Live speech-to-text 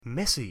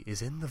Missy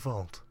is in the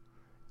vault.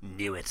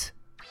 Knew it.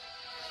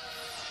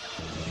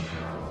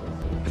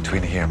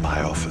 Between here and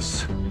my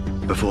office,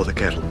 before the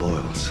kettle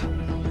boils,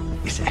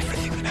 is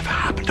everything that ever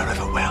happened or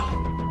ever will.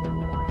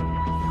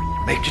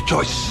 Make your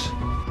choice.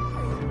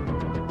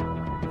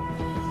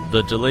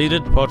 The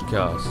Deleted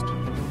Podcast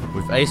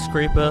with Ace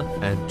Creeper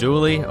and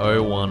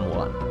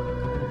Dooley011.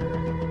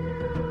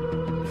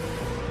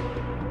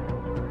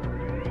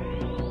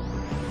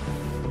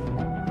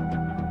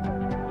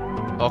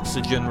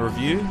 Oxygen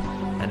Review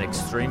and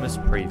Extremis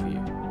Preview.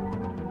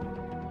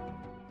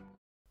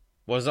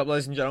 What is up,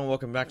 ladies and gentlemen?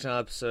 Welcome back to another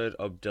episode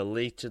of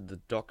Deleted, the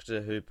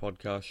Doctor Who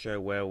podcast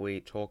show, where we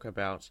talk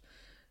about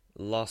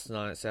last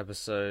night's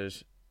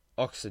episode,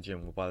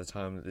 Oxygen. Well, by the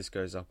time that this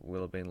goes up, it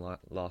will have been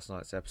last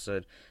night's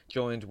episode.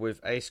 Joined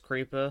with Ace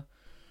Creeper.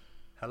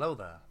 Hello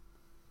there.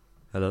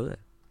 Hello there.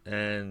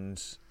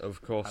 And,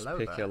 of course, Hello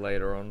Picker there.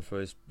 later on for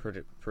his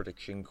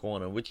prediction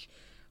corner, which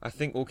I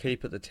think we'll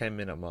keep at the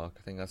 10-minute mark.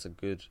 I think that's a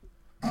good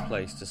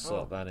place to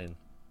slot that in.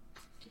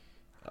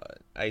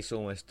 Ace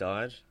almost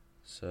died,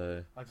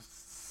 so... I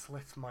just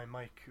slit my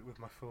mic with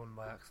my phone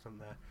by accident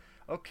there.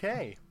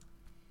 Okay.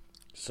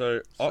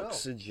 So,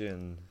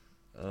 Oxygen.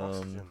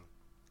 Oxygen.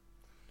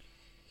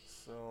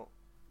 So...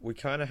 We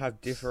kind of have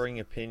differing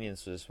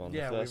opinions for this one.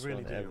 Yeah, the first we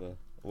really one do. ever.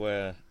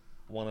 Where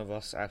one of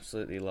us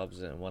absolutely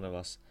loves it and one of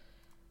us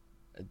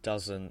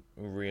doesn't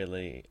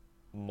really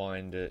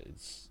mind it.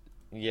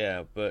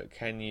 But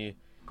can you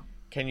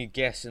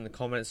guess in the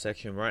comment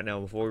section right now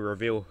before we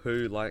reveal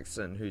who likes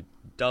it and who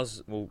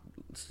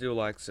still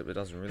likes it but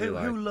doesn't really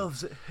like it? Who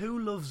loves it? Who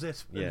loves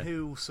it? Yeah. And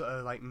who sort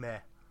of like meh?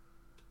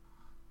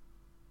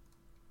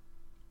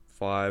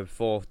 5,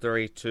 4,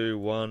 3, 2,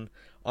 1.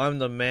 I'm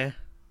the meh.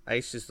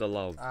 Ace is the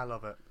love. I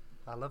love it.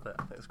 I love it.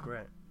 I think it's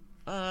great.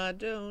 I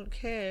don't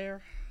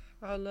care.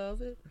 I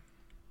love it.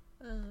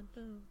 I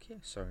don't care.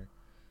 Sorry.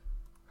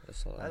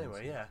 That's all I Anyway,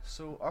 wanted. yeah.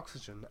 So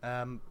Oxygen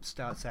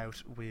starts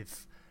out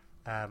with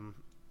a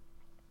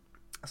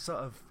sort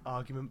of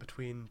argument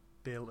between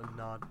Bill and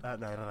Nard.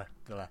 No,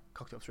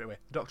 cocked up straight away.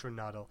 The Doctor and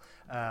Nardole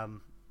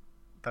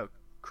about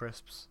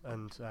crisps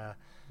and. Now,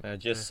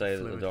 just the say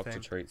that the fluid Doctor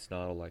thing. treats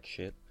Nardole like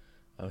shit.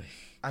 I mean,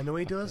 I know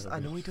he does.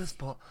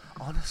 But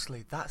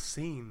honestly, that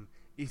scene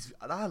is.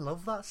 I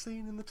love that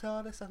scene in the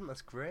TARDIS. I think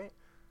that's great.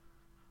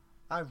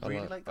 I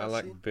really like that I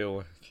like scene.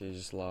 Bill. She's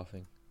just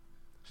laughing.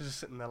 She's just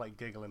sitting there like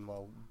giggling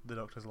while the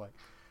Doctor's like,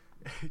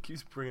 he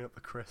keeps bringing up the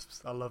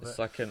crisps. I love It's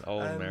it. like an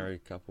old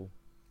married couple.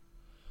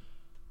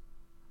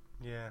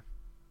 Yeah.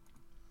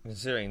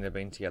 Considering they've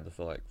been together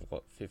for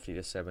 50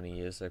 to 70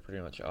 years, they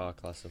pretty much are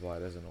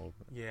classified as an old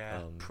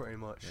Yeah, pretty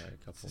much. married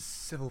It's couple. a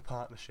civil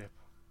partnership.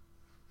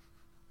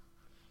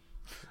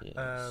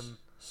 Yes.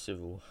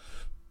 Civil.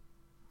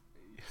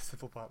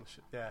 Civil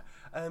partnership, yeah.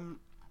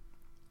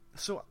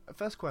 So,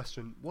 first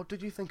question, what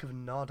did you think of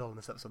Nardole in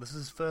this episode? This is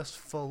his first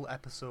full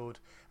episode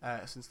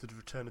since the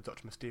return of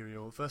Dr.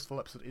 Mysterio. First full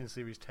episode in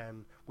Series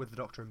 10 with the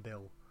Doctor and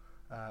Bill.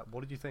 What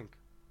did you think?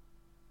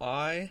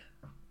 I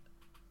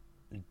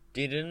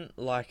didn't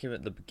like him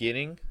at the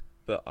beginning,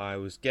 but I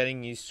was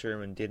getting used to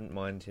him and didn't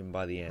mind him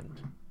by the end.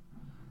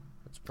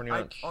 That's pretty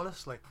much...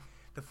 Honestly,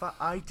 the fact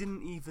I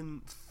didn't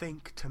even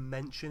think to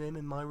mention him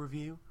in my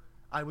review.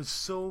 I was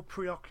so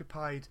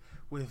preoccupied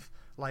with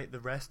the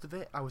rest of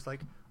it. I was like,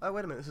 oh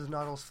wait a minute, this is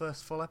Nardole's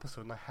first full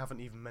episode and I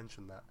haven't even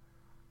mentioned that.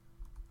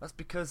 That's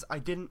because I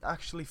didn't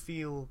actually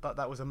feel that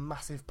that was a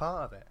massive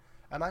part of it.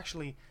 And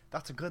actually,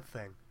 that's a good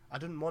thing. I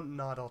didn't want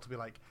Nardole to be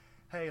like,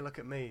 hey, look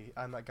at me,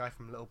 I'm that guy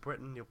from Little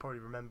Britain, you'll probably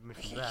remember me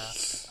from there,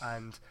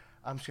 and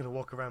I'm just going to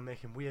walk around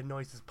making weird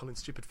noises, pulling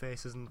stupid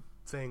faces, and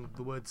saying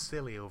the word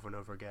silly over and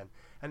over again.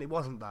 And it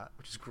wasn't that,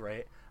 which is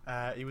great.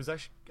 He was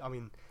actually,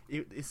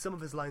 some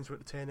of his lines were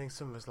entertaining,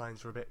 some of his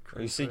lines were a bit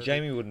You see, cringeworthy.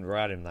 Jamie wouldn't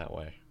write him that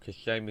way, because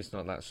Jamie's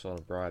not that sort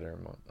of writer,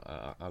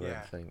 I don't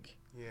Yeah. think.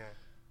 Yeah.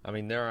 I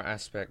mean, there are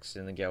aspects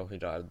in The Girl Who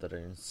Died that are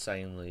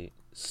insanely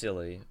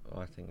silly,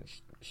 I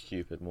think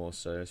stupid more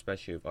so,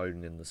 especially with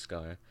Odin in the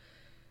sky.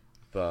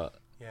 But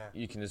Yeah.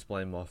 you can just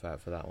blame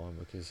Moffat for that one,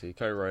 because he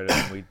co-wrote it,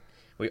 and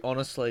we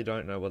honestly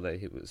don't know whether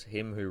it was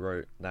him who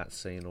wrote that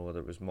scene or whether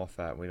it was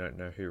Moffat. We don't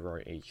know who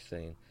wrote each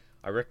scene.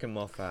 I reckon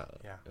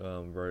Moffat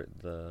wrote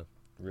the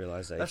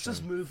realization Let's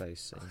just move.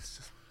 face scene. Let's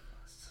just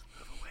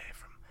move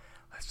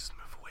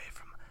away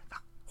from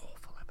that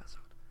awful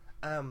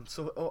episode.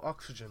 So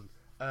Oxygen.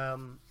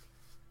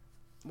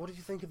 What did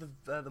you think of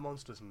the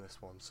monsters in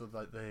this one? So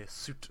like the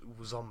suit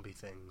zombie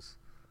things.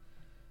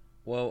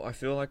 Well, I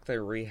feel like they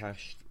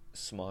rehashed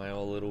Smile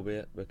a little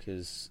bit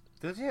because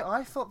Did you?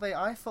 I thought they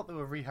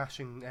were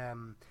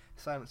rehashing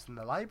Silence in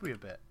the Library a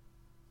bit.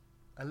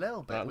 A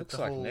little bit. that with looks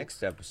the like whole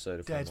next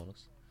episode, if dead- I'm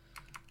honest.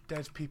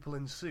 dead people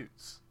in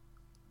suits.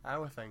 I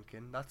was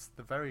thinking that's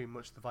very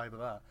much the vibe of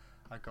that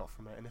I got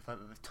from it. And if they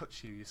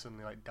touch you, you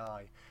suddenly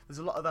die. There's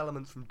a lot of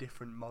elements from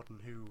different Modern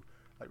Who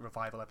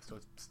revival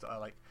episodes that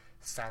are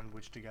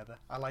sandwiched together.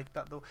 I like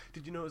that though.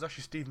 Did you know it was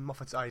actually Stephen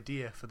Moffat's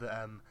idea for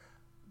the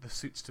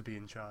suits to be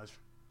in charge?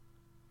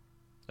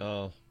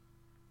 Oh,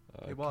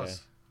 okay. It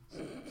was. So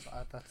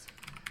add that,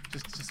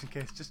 just in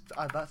case, just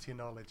add that to your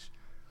knowledge.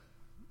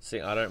 See,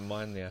 I don't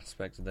mind the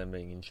aspect of them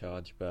being in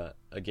charge, but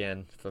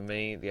again, for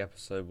me, the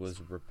episode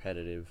was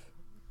repetitive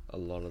a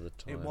lot of the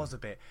time. It was a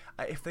bit.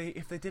 If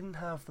they didn't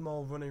have them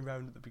all running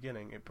around at the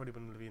beginning, it probably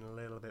wouldn't have been a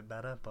little bit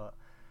better. But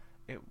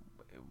it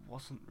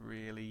wasn't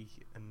really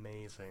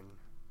amazing.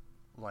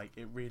 Like,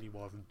 it really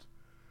wasn't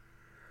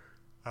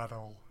at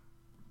all.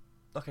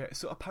 Okay,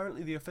 so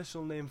apparently the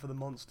official name for the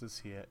monsters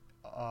here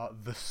are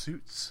the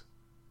Suits.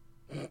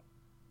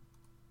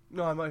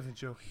 No, I'm not even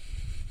joking.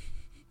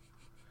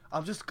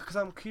 I'm just, because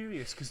I'm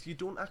curious, because you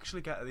don't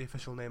actually get the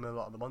official name of a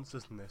lot of the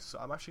monsters in this, so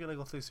I'm actually going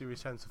to go through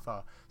series 10 so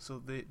far.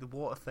 So the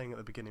water thing at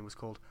the beginning was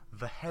called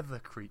the Heather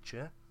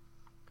Creature.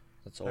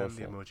 That's awful.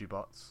 The emoji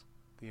bots.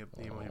 The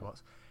emoji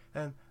bots.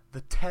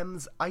 The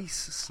Thames Ice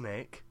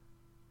Snake.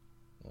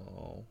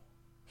 Oh.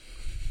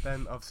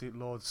 Then, obviously,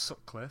 Lord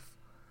Sutcliffe.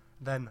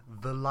 Then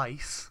the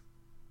Lice.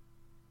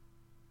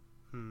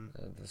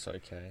 That's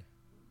okay.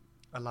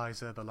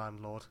 Eliza, the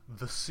landlord.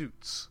 The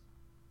Suits.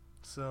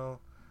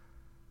 So...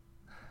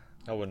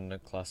 I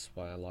wouldn't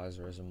classify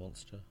Eliza as a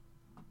monster.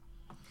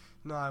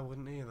 No, I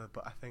wouldn't either,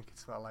 but I think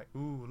it's not like,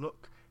 ooh,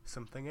 look,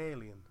 something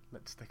alien.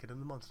 Let's stick it in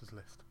the monsters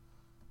list.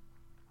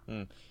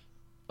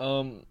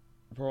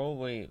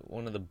 Probably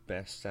one of the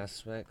best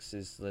aspects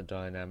is the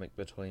dynamic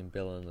between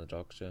Bill and the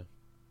Doctor.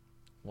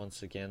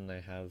 Once again,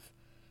 they have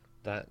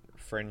that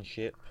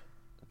friendship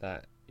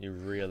that you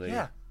really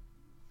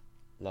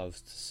love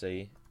to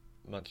see.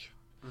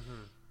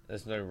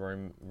 There's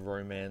no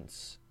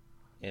romance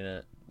in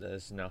it.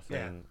 There's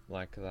nothing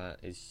like that.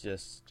 It's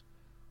just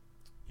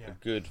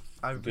good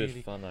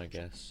fun, I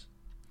guess.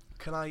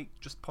 Can I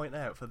just point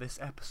out for this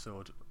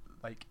episode,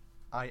 like,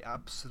 I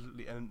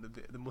absolutely, and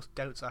the most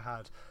doubts I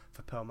had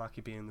for Pearl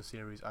Mackie being in the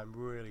series, I'm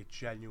really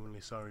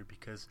genuinely sorry,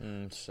 because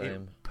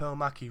Pearl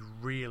Mackie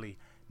really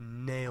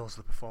nails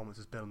the performance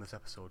as Bill in this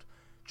episode.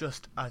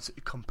 Just as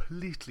it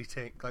completely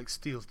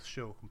steals the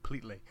show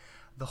completely.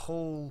 The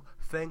whole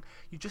thing,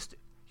 you just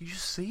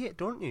see it,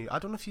 don't you? I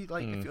don't know if you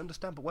if you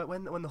understand, but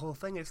when the whole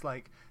thing is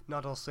like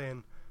Nardole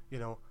saying,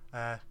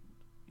 the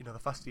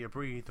faster you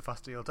breathe, the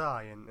faster you'll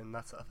die, and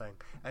that sort of thing,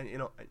 and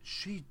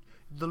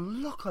the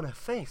look on her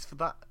face for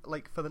that,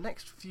 for the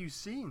next few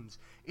scenes,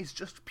 is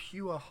just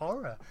pure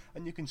horror,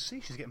 and you can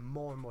see she's getting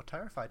more and more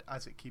terrified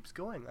as it keeps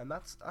going, and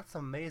that's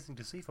amazing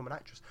to see from an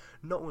actress.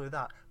 Not only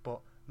that,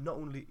 but I'm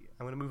going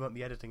to move on to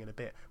the editing in a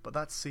bit, but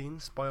that scene,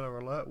 spoiler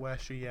alert, where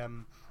she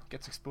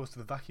gets exposed to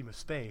the vacuum of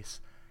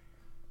space.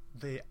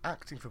 The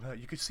acting from her,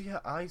 you could see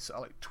her eyes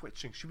are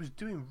twitching.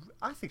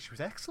 I think she was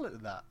excellent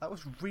at that. That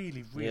was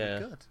really, really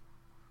good.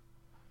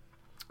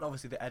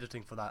 Obviously, the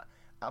editing for that,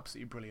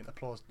 absolutely brilliant.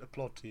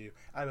 Applaud to you.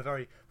 I'm a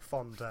very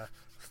fond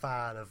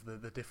fan of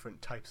the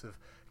different types of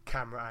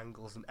camera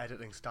angles and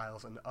editing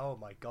styles, and oh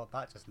my god,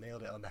 that just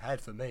nailed it on the head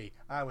for me.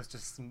 I was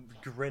just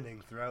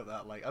grinning throughout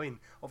that.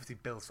 Obviously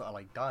Bill's sort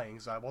of dying,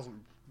 so I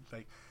wasn't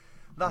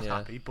that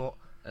happy, but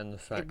and the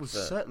fact it was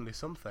that certainly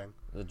something.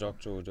 The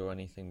Doctor will do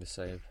anything to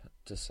save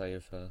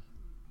her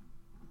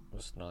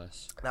was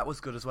nice. That was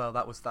good as well.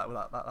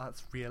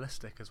 That's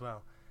realistic as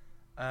well.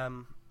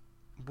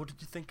 What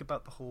did you think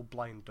about the whole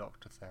blind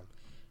Doctor thing?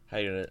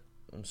 Hated it.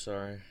 I'm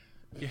sorry.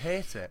 You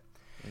hate it?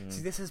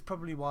 See, this is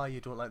probably why you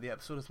don't like the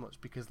episode as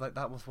much, because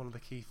that was one of the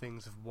key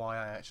things of why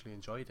I actually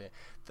enjoyed it.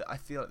 That I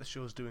feel like the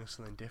show's doing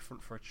something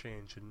different for a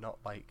change, and not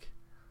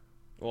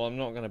Well, I'm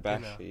not going to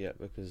bash it yet,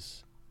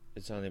 because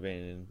it's only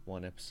been in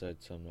one episode,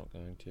 so I'm not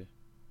going to.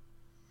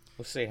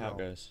 We'll see how it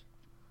goes.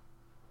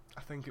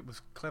 I think it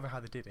was clever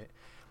how they did it.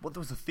 Well, there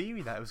was a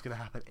theory that it was going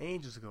to happen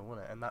ages ago,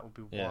 wasn't it? And that would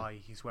be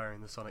why he's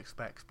wearing the sonic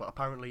specs. But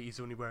apparently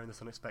he's only wearing the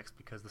sonic specs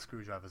because the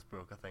screwdrivers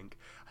broke, I think.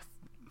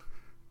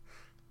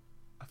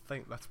 I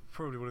think that's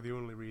probably one of the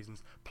only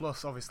reasons.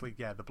 Plus, obviously,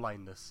 the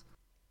blindness.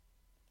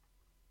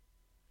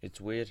 It's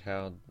weird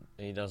how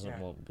he doesn't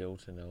want Bill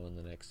to know in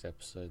the next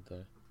episode,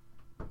 though.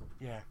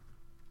 Yeah,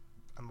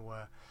 I'm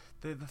aware.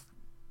 That's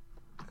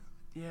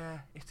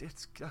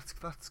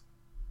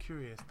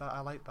curious. That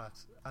I like that.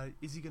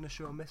 Is he going to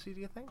show Missy,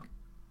 do you think?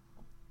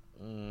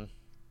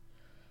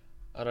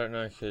 I don't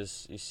know,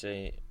 because you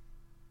see,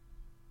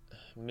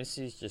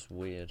 Missy's just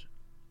weird.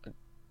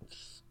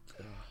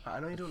 I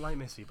know you don't like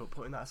Missy, but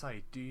putting that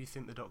aside, do you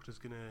think the Doctor's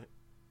going to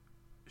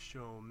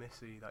show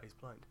Missy that he's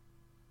blind?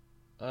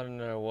 I don't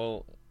know.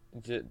 Well,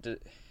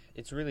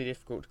 it's really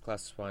difficult to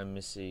classify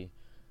Missy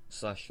 /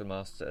 the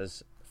Master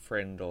as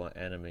friend or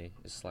enemy.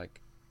 It's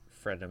like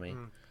frenemy,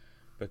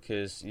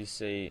 because you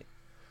see.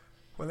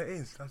 Well, it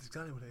is. That's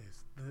exactly what it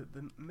is.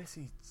 The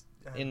Missy.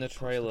 In the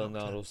trailer,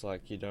 Nardole's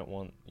like, you don't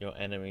want your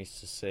enemies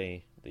to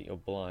see that you're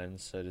blind.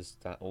 So does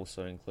that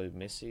also include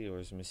Missy, or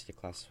is Missy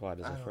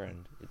classified as a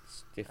friend?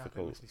 It's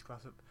difficult.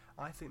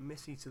 I think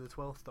Missy to the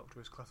 12th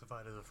Doctor is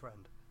classified as a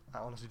friend. I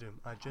honestly do.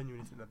 I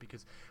genuinely think that,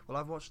 because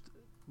I've watched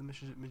The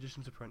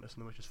Magician's Apprentice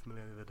and The Witch's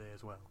Familiar the other day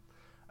as well.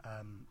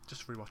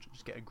 Just rewatch it,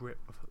 just get a grip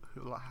of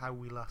how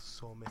we last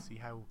saw Missy,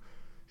 how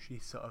she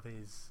sort of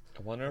is.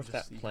 I wonder if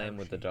that playing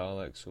with the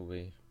Daleks will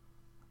be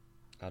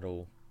at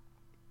all,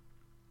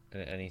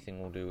 and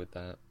anything will do with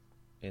that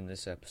in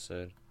this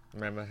episode.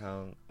 Remember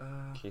how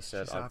she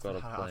said, "I've got a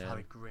plan." I've had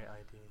a great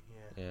idea.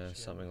 Yeah,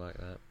 something like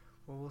that.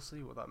 Well, we'll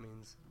see what that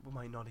means. We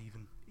might not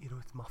even,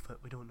 it's Moffat.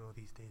 We don't know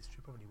these days.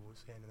 She probably won't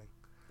say anything.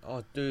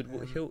 Oh, dude,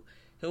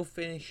 he'll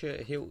finish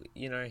it.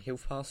 He'll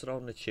pass it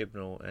on to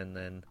Chibnall and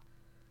then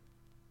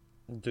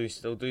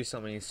they'll do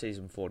something in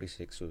season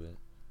 46 with it.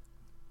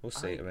 We'll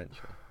see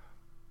eventually.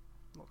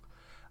 Look,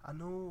 I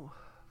know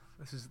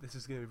this is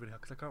going to be really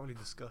hard because I can't really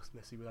discuss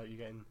Missy without you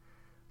getting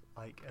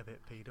like a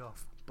bit peed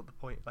off. But the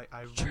point, like,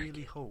 I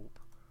really hope.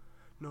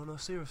 No,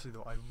 seriously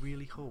though, I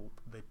really hope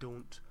they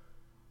don't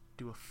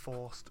do a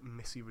forced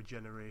Missy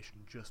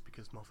regeneration just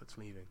because Moffat's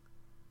leaving.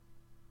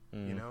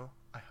 You know,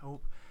 I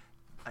hope.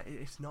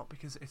 It's not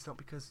because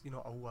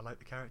oh, I like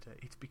the character.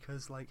 It's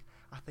because, like,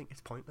 I think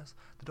it's pointless.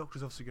 The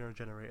Doctor's obviously going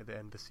to regenerate at the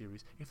end of the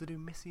series. If they do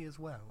Missy as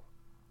well,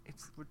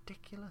 it's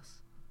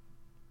ridiculous.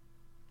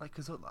 Like,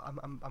 because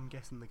I'm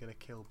guessing they're going to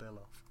kill Bill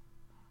off.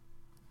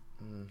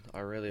 I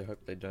really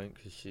hope they don't,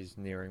 because she's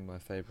nearing my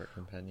favourite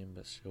companion,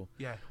 but still.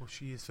 Yeah, well,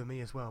 she is for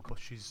me as well, but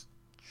she's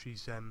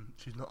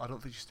not. I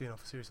don't think she's staying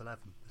off for series 11.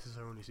 This is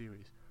her only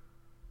series.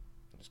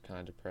 It's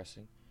kind of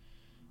depressing.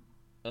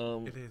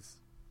 It is.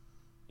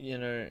 You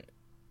know,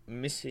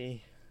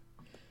 Missy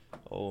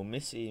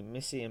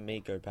and me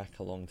go back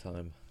a long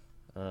time.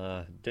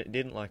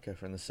 Didn't like her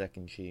from the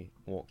second she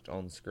walked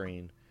on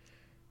screen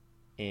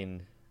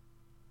in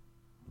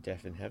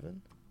Death in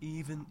Heaven.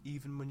 Even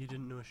when you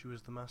didn't know she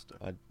was the Master.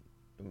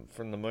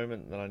 From the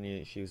moment that I knew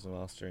that she was the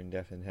Master in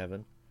Death in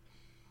Heaven,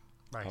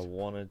 right. I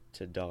wanted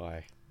to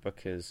die,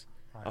 because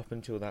up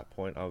until that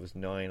point I was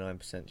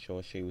 99%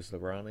 sure she was the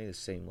Rani. It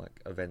seemed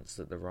like events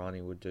that the Rani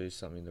would do,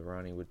 something the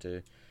Rani would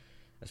do,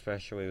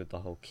 especially with the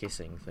whole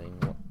kissing thing.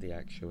 What the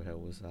actual hell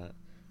was that?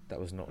 That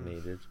was not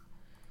needed.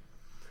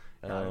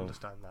 Yeah, I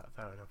understand that,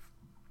 fair enough.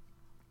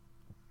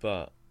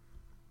 But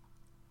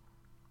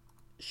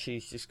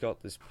she's just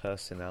got this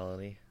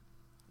personality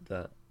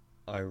that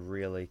I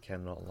really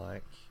cannot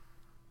like.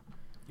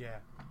 Yeah.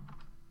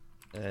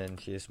 And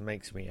she just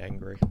makes me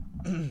angry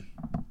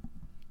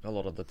a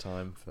lot of the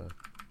time for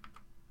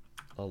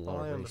a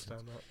lot of reasons.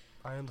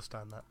 I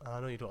understand that. I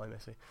know you don't like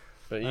Missy.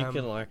 But you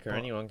can like her.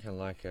 Anyone can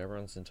like her.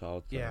 Everyone's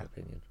entitled to their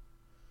opinion.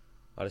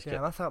 I just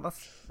get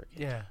that's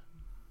yeah.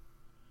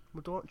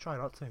 Well, don't try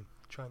not to.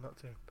 Try not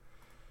to.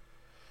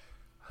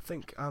 I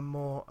think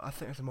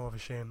it's more of a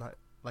shame that,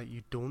 like,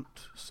 you don't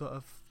sort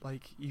of,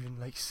 like, even,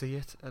 like, see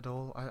it at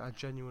all. I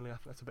genuinely, I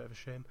think that's a bit of a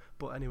shame.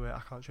 But anyway, I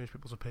can't change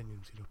people's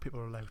opinions. You know, people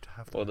are allowed to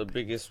have. Well, the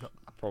biggest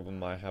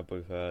problem I have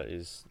with her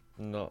is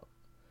not.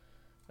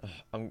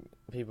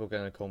 People are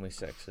going to call me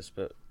sexist,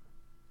 but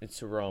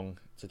it's wrong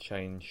to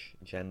change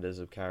genders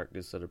of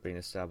characters that have been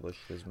established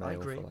as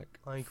male for like.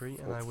 I agree,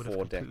 and I would have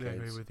completely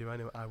agree with you.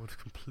 Anyway, I would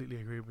completely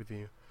agree with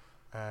you.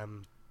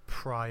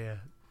 Prior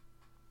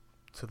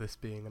to this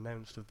being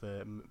announced of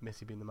the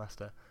Missy being the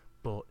Master,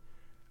 but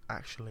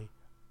actually,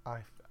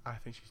 I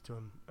think she's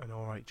done an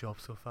alright job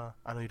so far.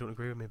 I know you don't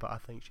agree with me, but I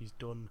think she's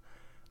done,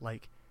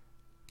 like.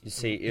 You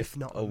see, if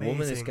not a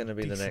woman is going to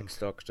be the next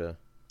Doctor,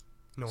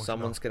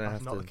 someone's going to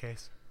have to. The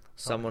case.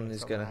 Someone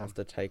is going to have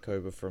to take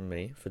over from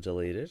me for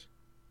Deleted.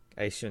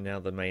 Ace, you're now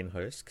the main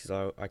host, because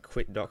I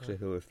quit Doctor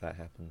Who if that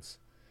happens.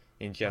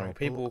 In general,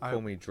 people will call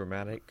me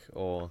dramatic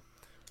or.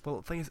 Well,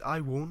 the thing is,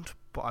 I won't,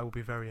 but I will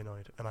be very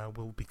annoyed, and I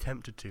will be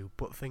tempted to.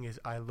 But the thing is,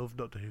 I love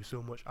Doctor Who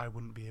so much, I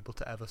wouldn't be able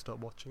to ever stop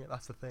watching it.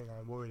 That's the thing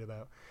I'm worried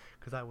about,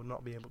 because I would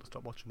not be able to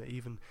stop watching it,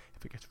 even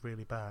if it gets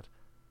really bad.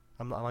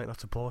 I might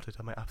not support it,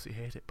 I might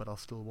absolutely hate it, but I'll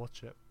still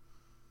watch it.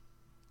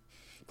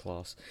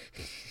 Class.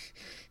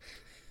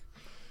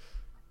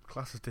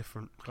 Class is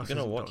different. You're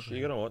gonna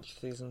watch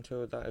season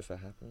 2 of that if it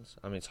happens?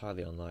 I mean, it's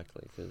highly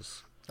unlikely,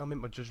 because. I'll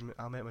make my judgment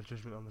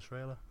on the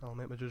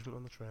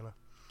trailer.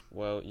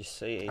 Well, you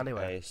see,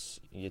 anyway. Ace,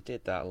 you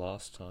did that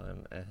last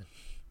time and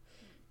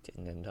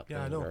didn't end up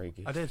being very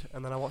good. I did,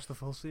 and then I watched the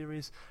full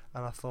series,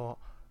 and I thought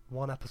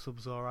one episode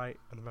was alright,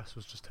 and the rest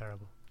was just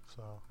terrible.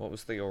 So. What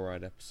was the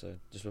alright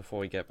episode? Just before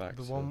we get back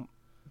the one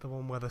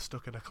where they're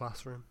stuck in a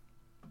classroom.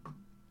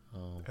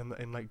 Oh.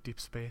 In like deep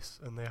space,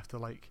 and they have to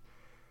like.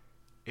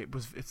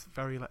 It's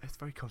very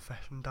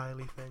confession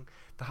diary thing.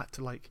 They had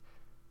to like.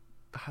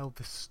 They held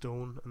this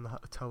stone and they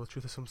had to tell the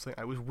truth or something.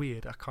 It was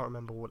weird. I can't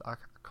remember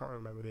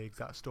the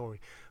exact story,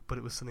 but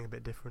it was something a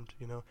bit different.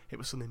 You know, it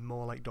was something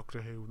more like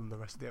Doctor Who than the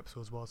rest of the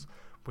episodes was,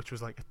 which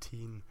was like a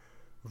teen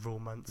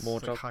romance, more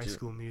like High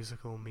School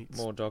Musical meets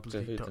more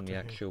Doctor Who than the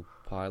actual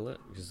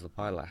pilot, because the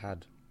pilot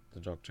had the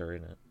Doctor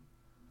in it.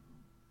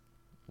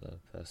 The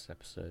first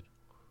episode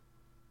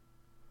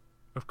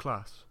of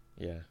Class.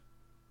 Yeah.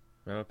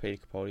 Remember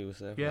Peter Capaldi was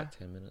there for like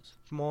 10 minutes?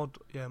 More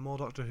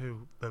Doctor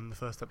Who than the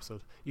first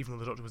episode, even though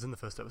the Doctor was in the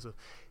first episode.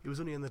 It was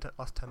only in the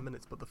last 10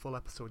 minutes, but the full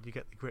episode, you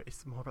get the great.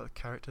 It's more about the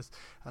characters.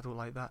 I don't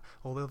like that.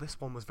 Although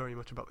this one was very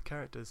much about the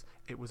characters,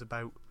 it was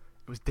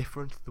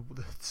different.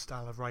 The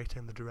style of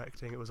writing, the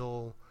directing, it was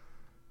all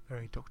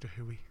very Doctor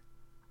Who-y.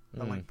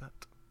 I like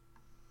that.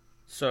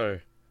 So,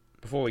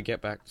 before we get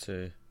back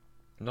to,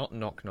 not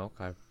Knock Knock,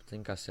 I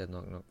think I said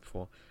Knock Knock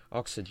before,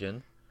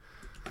 Oxygen.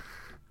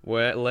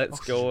 Well,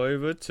 let's go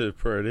over to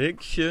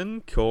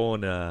Prediction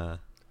Corner.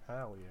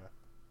 Hell yeah.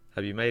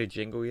 Have you made a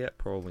jingle yet?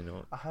 Probably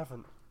not. I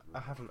haven't.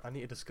 I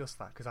need to discuss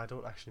that because I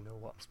don't actually know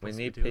what I'm We supposed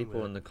need to be doing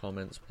people with in the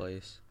comments,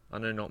 please. I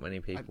know not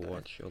many people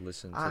watch or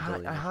listen to I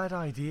Delete. had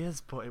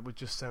ideas, but it would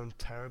just sound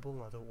terrible.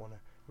 And I don't want to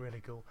really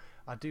go.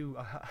 I do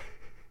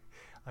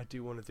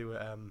want to do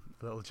a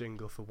little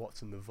jingle for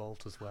What's in the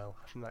Vault as well.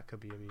 I think that could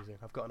be amusing.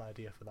 I've got an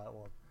idea for that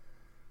one.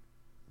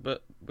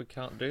 But we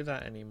can't do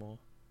that anymore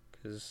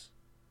because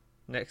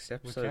next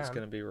episode's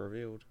going to be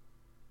revealed.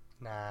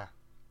 Nah.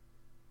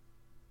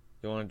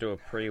 You want to do a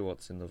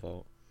pre-What's in the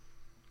Vault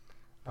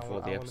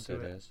before the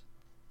episode airs?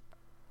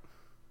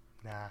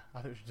 Nah,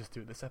 I think we should just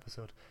do it this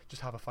episode.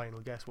 Just have a final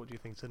guess. What do you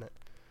think's in it?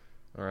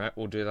 Alright,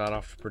 we'll do that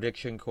after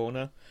Prediction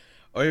Corner.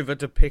 Over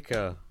to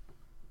Picker.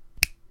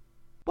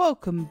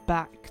 Welcome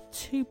back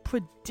to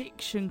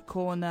Prediction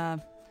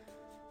Corner,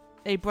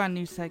 a brand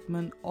new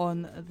segment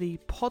on the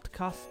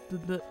podcast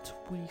that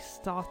we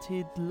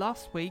started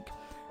last week.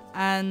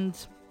 And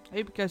I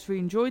hope you guys really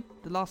enjoyed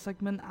the last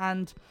segment.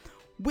 And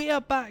we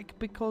are back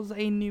because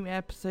a new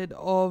episode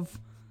of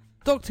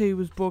Doctor Who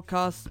was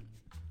broadcast.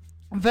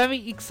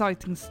 Very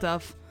exciting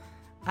stuff,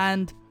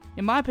 and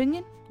in my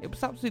opinion, it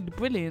was absolutely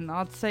brilliant.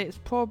 I'd say it's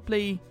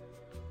probably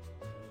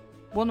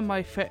one of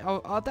my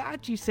I'd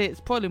actually say it's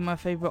probably my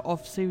favourite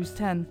of Series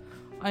 10.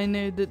 I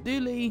know that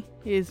Dooley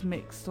is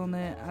mixed on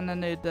it, and I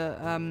know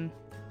that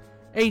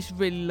Ace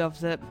really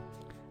loves it,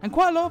 and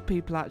quite a lot of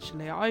people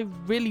actually. I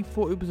really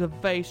thought it was a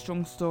very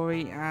strong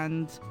story,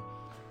 and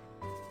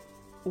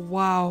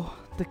wow,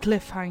 the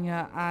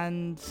cliffhanger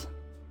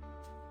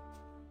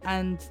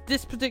and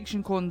this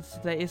prediction corner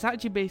today is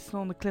actually based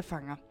on the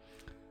cliffhanger,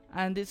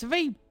 and it's a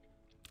very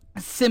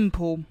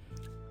simple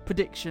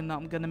prediction that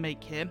I'm going to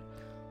make here,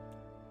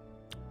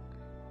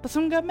 but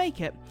I'm going to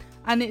make it,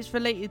 and it's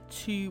related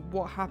to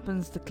what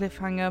happens, the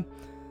cliffhanger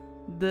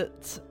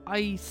that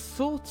I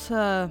sort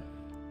of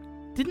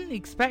didn't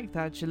expect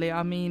actually.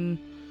 I mean,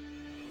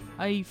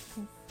 I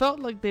felt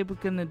like they were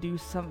going to do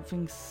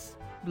something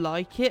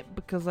like it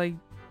because of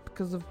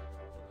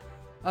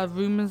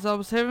rumours I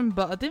was hearing,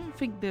 but I didn't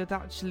think they'd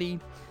actually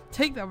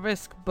take that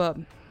risk, but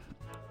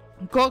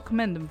gotta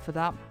commend them for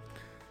that.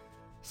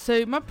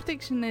 So my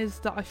prediction is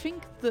that I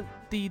think that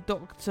the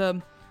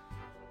Doctor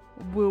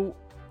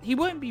he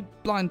won't be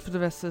blind for the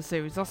rest of the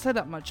series. I'll say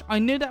that much. I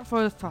know that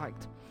for a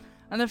fact,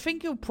 and I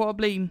think he'll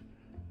probably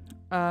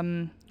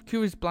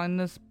cure his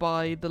blindness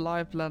by the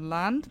live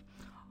land,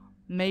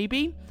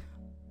 maybe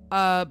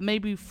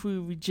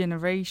through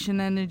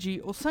regeneration energy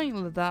or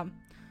something like that.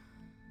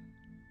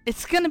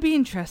 It's going to be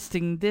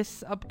interesting,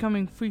 this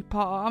upcoming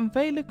 3-part. I'm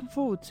very looking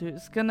forward to it.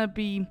 It's going to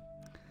be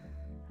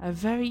a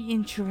very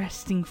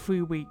interesting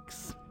 3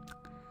 weeks.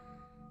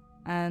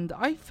 And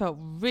I felt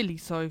really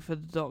sorry for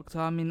the Doctor.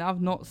 I mean,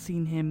 I've not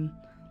seen him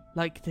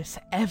like this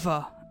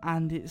ever,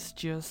 and it's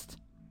just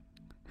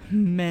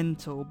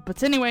mental.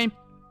 But anyway,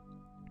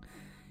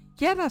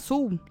 yeah, that's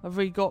all I've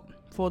really got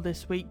for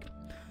this week.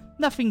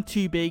 Nothing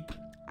too big.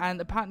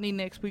 And apparently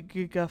next week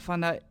you're going to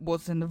find out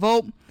what's in the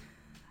vault.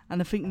 And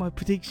I think my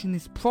prediction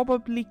is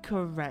probably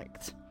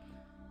correct.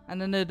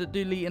 And I know that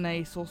Dooley and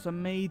Ace also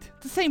made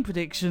the same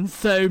prediction,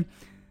 so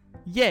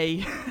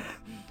yay.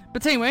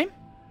 But anyway,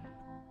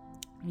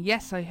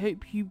 yes, I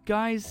hope you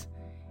guys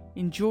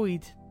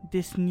enjoyed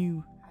this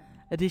new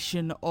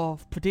edition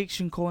of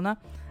Prediction Corner.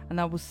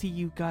 And I will see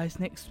you guys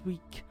next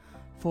week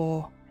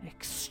for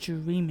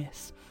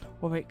Extremis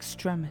or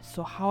Extremis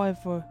or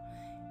however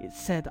it's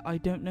said. I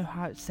don't know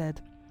how it's said.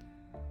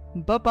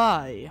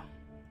 Bye-bye.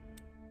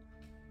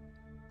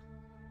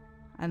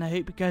 And I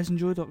hope you guys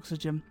enjoyed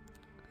Oxygen.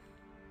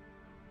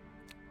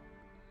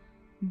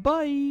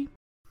 Bye.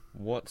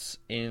 What's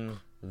in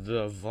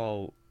the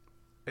vault?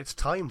 It's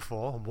time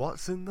for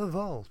What's in the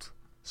Vault.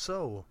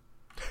 So,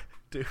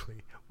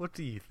 Dooley, what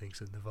do you think's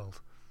in the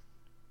vault?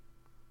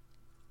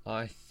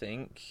 I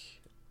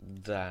think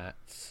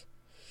that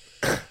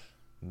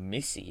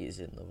Missy is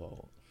in the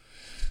vault.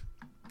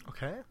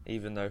 Okay.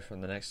 Even though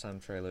from the Next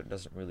Time trailer it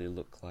doesn't really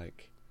look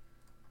like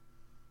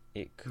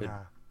it could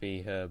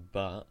be her,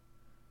 but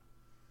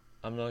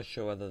I'm not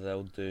sure whether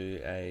they'll do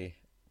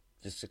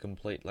just a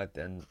complete,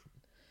 then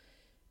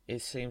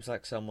it seems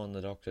like someone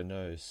the Doctor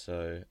knows,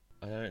 so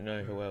I don't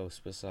know who else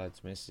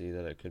besides Missy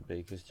that it could be,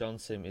 because John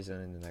Sim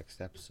isn't in the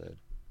next episode.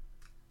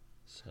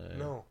 So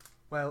no.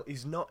 Well,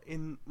 he's not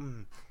in...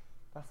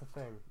 that's the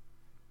thing.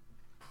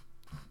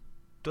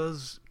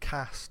 Does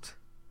cast,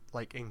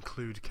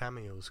 include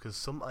cameos? Because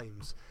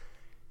sometimes,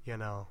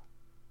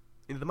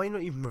 they might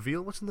not even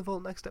reveal what's in the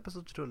vault next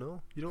episode. You don't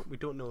know. We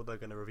don't know they're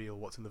going to reveal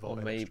what's in the vault.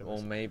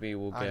 Or maybe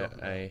we'll get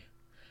a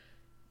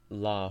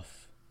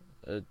laugh,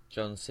 a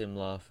John Sim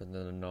laugh, and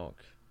then a knock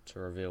to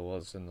reveal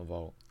what's in the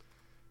vault.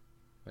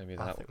 Maybe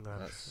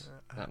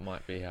that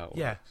might be how it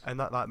yeah, works. And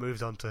that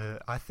moves on to,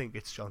 I think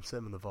it's John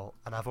Sim in the vault,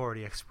 and I've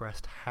already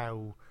expressed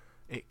how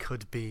it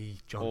could be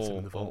John Sim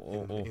in the vault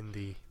in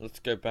the... Let's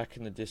go back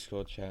in the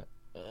Discord chat.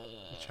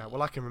 Chat.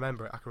 Well, I can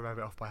remember it. I can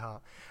remember it off by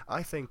heart.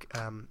 I think...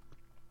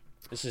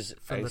 This is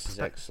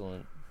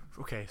excellent.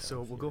 Okay, so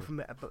Dark we'll go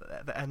Fury. from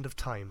at the end of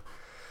time.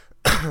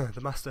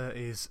 The Master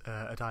is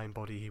a dying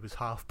body. He was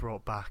half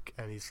brought back,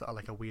 and he's sort of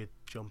like a weird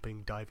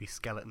jumping, divey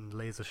skeleton,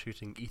 laser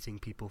shooting, eating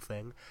people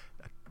thing.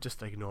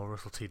 Just ignore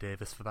Russell T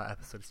Davies for that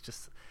episode.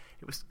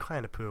 It was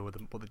kind of poor with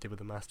what they did with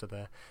the Master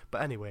there.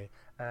 But anyway,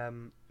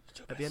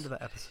 at the end of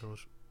that episode,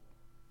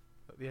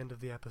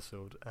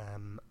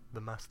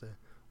 the Master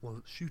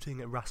was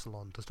shooting at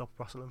Rassilon to stop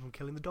Rassilon from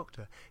killing the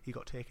Doctor. He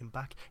got taken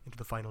back into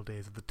the final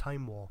days of the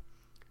Time War.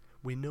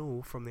 We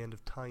know from the end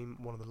of time,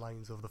 one of the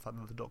lines of the fact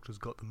that the Doctor's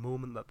got the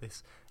moment that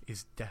this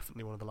is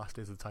definitely one of the last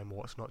days of the Time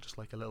War. It's not just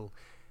like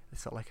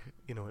it's not like,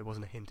 it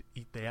wasn't a hint.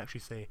 They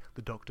actually say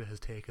the Doctor has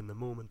taken the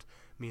moment,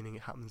 meaning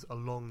it happens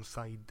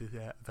alongside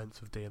the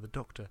events of Day of the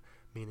Doctor,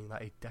 meaning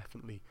that it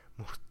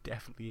most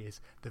definitely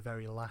is the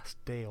very last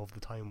day of the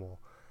Time War.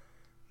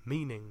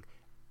 Meaning,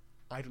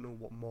 I don't know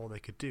what more they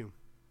could do.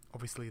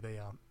 Obviously, I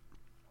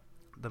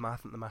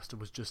think the Master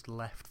was just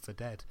left for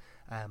dead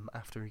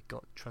after he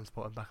got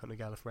transported back onto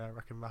Gallifrey. I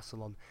reckon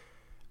Rassilon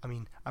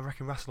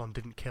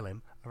didn't kill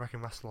him. I reckon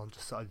Rassilon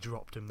just sort of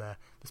dropped him there.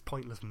 This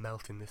pointless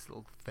melting this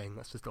little thing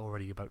that's just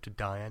already about to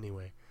die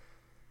anyway.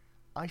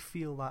 I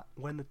feel that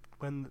when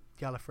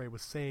Gallifrey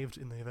was saved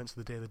in the events of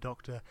the Day of the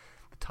Doctor,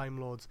 the Time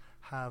Lords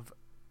have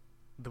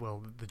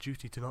the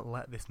duty to not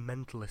let this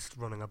mentalist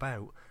running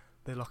about.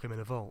 They lock him in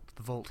a vault.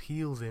 The vault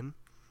heals him,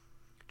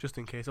 just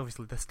in case.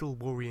 Obviously, they're still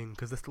worrying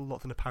because they're still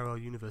locked in a parallel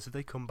universe. If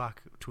they come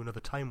back to another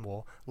Time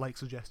War, like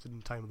suggested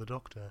in Time of the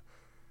Doctor,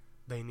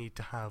 they need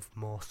to have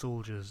more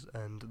soldiers.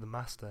 And the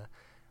Master,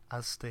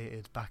 as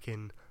stated back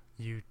in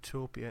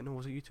Utopia, no,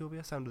 was it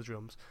Utopia? Sound of the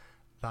Drums,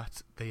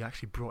 that they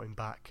actually brought him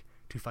back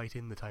to fight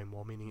in the Time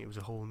War, meaning it was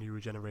a whole new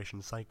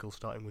regeneration cycle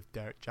starting with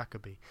Derek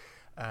Jacobi.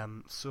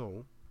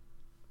 So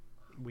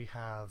we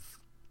have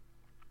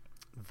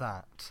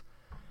that.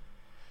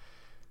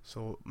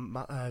 So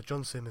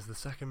John Sim is the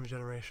second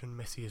regeneration,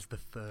 Missy is the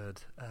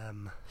third.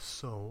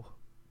 So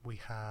we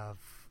have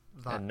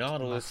that. And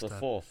Nardole is Master. the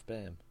fourth.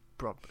 Bam.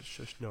 No,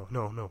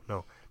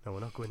 we're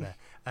not going there.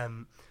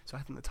 So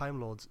I think the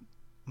Time Lords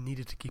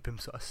needed to keep him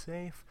sort of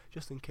safe,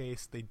 just in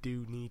case they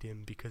do need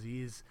him, because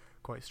he is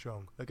quite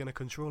strong. They're going to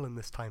control him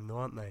this time, though,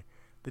 aren't they?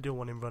 They don't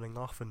want him running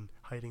off and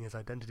hiding his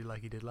identity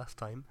like he did last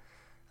time,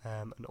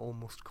 and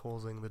almost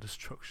causing the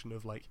destruction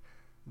of the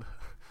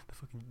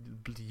fucking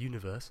bloody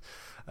universe.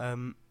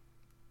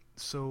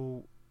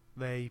 So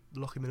they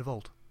lock him in a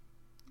vault.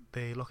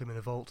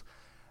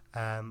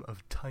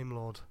 Of Time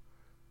Lord,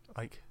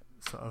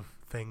 sort of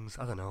things.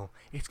 I don't know.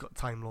 It's got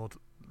Time Lord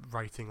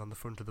writing on the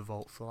front of the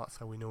vault, so that's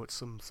how we know it's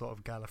some sort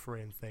of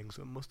Gallifreyan thing.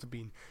 So it must have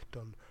been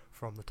done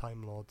from the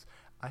Time Lords.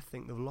 I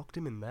think they've locked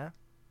him in there,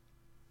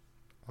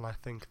 and I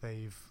think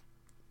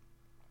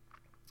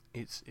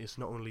it's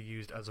not only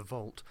used as a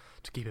vault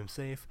to keep him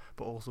safe,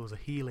 but also as a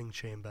healing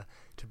chamber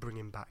to bring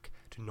him back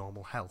to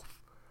normal health.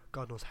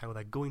 God knows how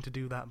they're going to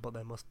do that, but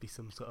there must be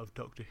some sort of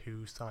Doctor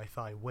Who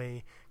sci-fi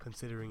way,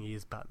 considering he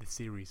is back this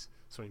series,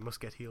 so he must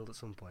get healed at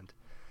some point.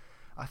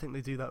 I think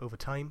they do that over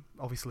time.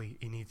 Obviously,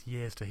 he needs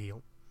years to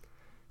heal,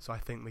 so I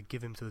think they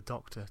give him to the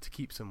Doctor to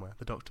keep somewhere.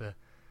 The Doctor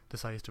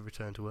decides to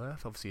return to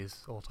Earth, obviously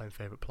his all-time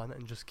favourite planet,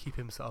 and just keep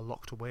him sort of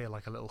locked away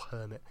like a little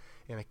hermit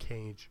in a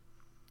cage.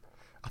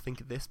 I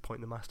think at this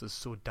point the Master's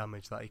so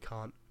damaged that he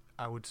can't,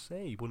 I would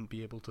say he wouldn't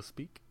be able to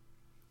speak.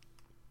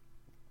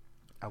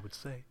 I would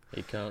say.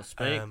 He can't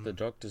speak, the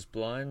Doctor's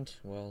blind.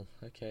 Well,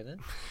 okay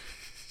then.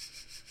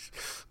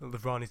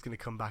 Lavrani's going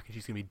to come back and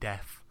she's going to be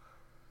deaf.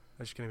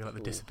 And she's going to be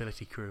like the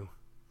disability crew.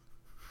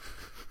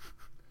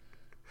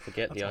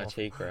 Forget That's the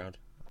awful. IT crowd.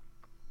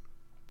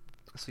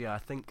 So yeah, I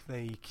think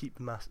they keep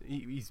the Master.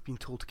 He's been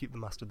told to keep the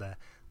Master there.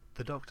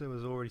 The Doctor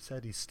has already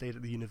said he's stayed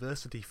at the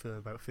university for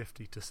about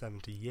 50 to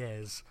 70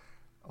 years,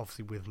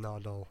 obviously with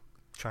Nardole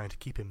trying to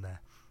keep him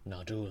there.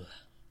 Nardole.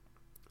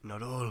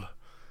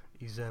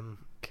 He's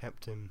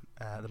kept him,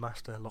 the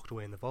Master, locked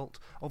away in the vault.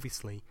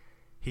 Obviously,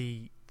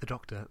 the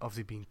Doctor,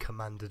 obviously being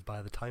commanded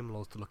by the Time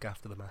Lords to look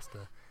after the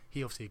Master,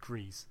 he obviously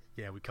agrees,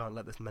 yeah, we can't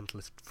let this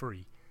mentalist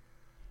free.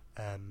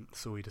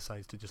 So he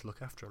decides to just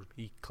look after him.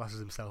 He classes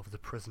himself as a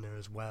prisoner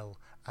as well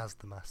as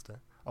the Master,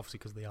 obviously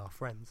because they are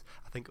friends.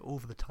 I think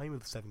over the time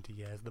of the 70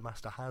 years, the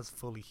Master has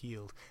fully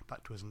healed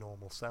back to his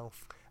normal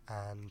self,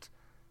 and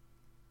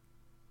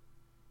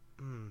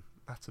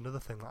that's another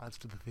thing that adds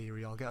to the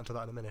theory. I'll get onto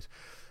that in a minute.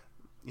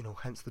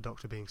 Hence the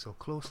Doctor being so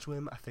close to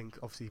him. I think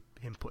obviously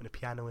him putting a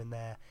piano in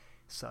there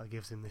sort of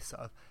gives him this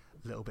sort of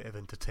little bit of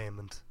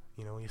entertainment.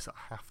 You sort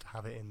of have to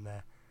have it in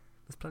there.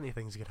 There's plenty of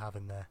things you could have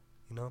in there.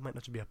 It might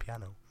not just be a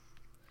piano.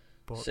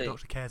 But the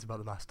Doctor cares about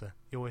the Master.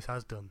 He always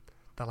has done.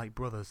 They're like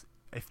brothers.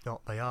 If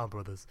not, they are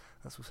brothers.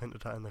 That's what's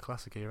hinted at in the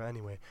classic era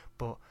anyway.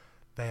 But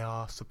they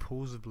are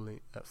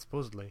supposedly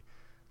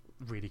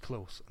really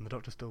close, and the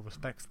Doctor still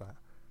respects that.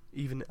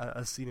 Even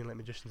as seen in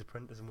Magician's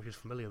Apprentice, and which is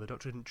familiar, the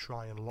Doctor didn't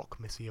try and lock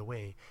Missy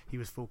away. He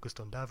was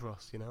focused on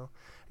Davros,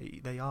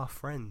 They are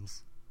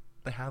friends.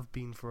 They have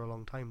been for a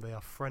long time. They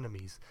are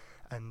frenemies.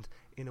 And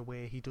in a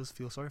way, he does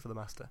feel sorry for the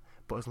Master.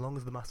 But as long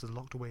as the Master's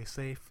locked away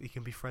safe, he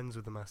can be friends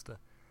with the Master.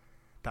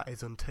 That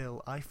is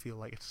until I feel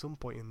like at some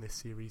point in this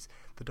series,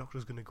 the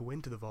Doctor's going to go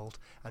into the vault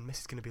and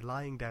Missy's going to be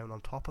lying down on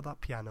top of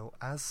that piano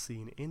as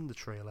seen in the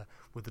trailer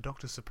with the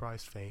Doctor's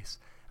surprised face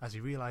as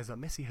he realises that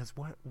Missy has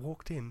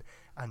walked in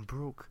and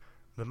broke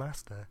the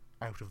Master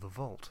out of the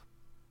vault.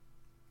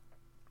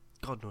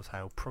 God knows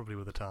how, probably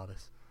with a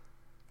TARDIS.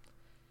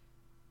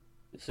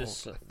 It's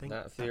just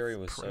that theory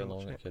was so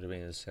long it could have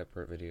been a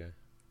separate video.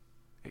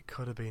 It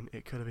could have been.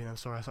 I'm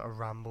sorry I sort of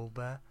rambled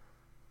there.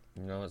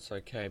 No, it's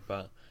okay,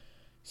 but...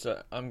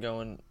 So, I'm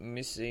going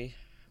Missy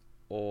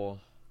or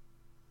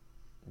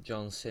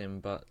John Sim,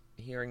 but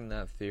hearing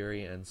that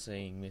theory and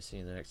seeing Missy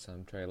in the next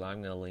time trailer,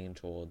 I'm going to lean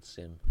towards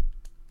Sim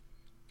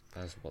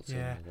as what's in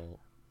the vault.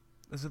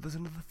 There's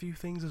another few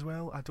things as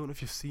well. I don't know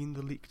if you've seen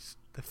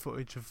the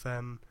footage of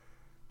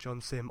John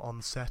Sim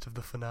on set of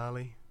the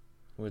finale.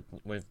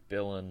 With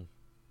Bill and...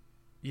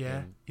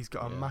 Yeah, he's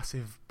got a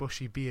massive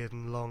bushy beard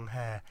and long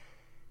hair.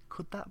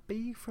 Could that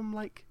be from,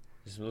 like...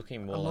 He's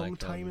looking more a long like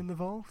time in the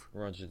vault.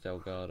 Roger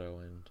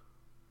Delgado and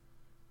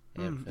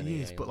Anthony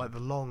he is, Ayler. but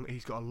like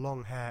he's got a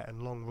long hair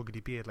and long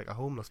ruggedy beard like a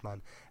homeless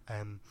man.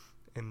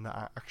 In the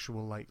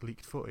actual like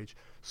leaked footage.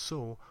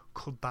 So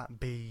could that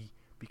be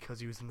because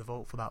he was in the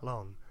vault for that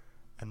long,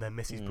 and then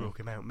Missy's broke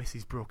him out?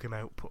 Missy's broke him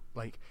out, put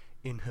like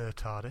in her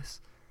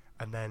TARDIS,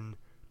 and then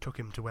took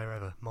him to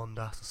wherever,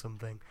 Mondas or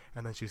something,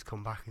 and then she's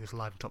come back and just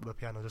lied on top of the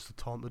piano just to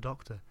taunt the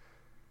Doctor.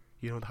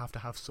 You don't have to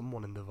have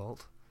someone in the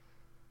vault.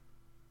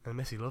 And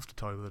Missy loves to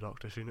toy with the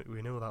Doctor.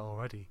 We know that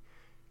already.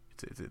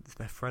 It's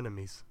their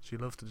frenemies. She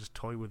loves to just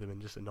toy with him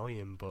and just annoy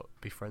him, but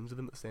be friends with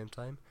him at the same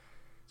time.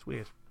 It's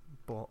weird,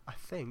 but I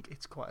think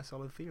it's quite a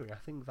solid theory. I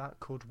think that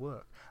could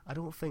work. I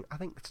think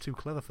it's too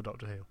clever for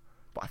Doctor Who,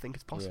 but I think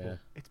it's possible. Yeah.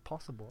 It's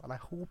possible, and I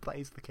hope that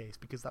is the case,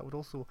 because that would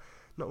also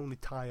not only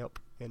tie up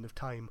End of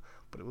Time,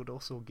 but it would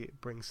also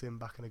bring Sim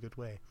back in a good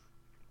way,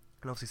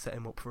 and obviously set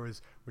him up for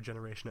his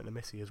regeneration into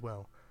Missy as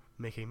well,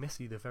 making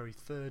Missy the very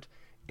third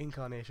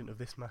incarnation of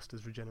this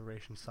Master's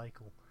regeneration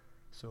cycle.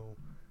 So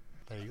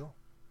there you go.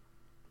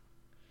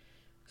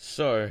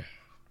 So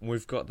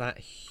we've got that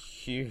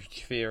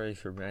huge theory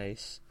from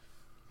Ace.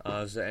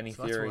 Is there any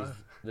theories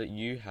that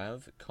you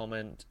have?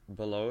 Comment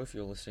below if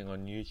you're listening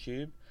on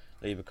YouTube.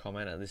 Leave a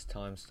comment at this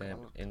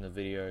timestamp in the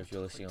video if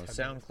you're listening on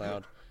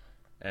SoundCloud,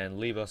 and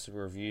leave us a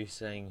review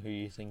saying who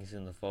you think is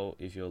in the vault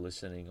if you're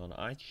listening on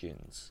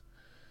iTunes.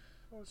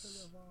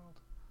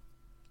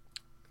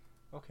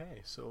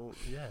 Okay, so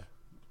yeah.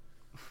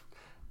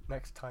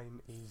 Next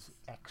time is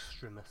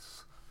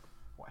Extremis.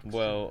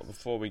 Well,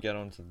 before we get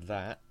on to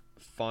that,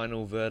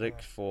 final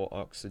verdict for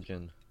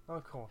Oxygen. Oh,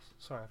 of course.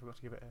 Sorry, I forgot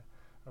to give it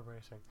a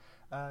rating.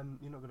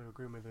 You're not going to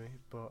agree with me,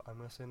 but I'm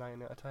going to say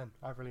 9 out of 10.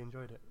 I've really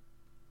enjoyed it.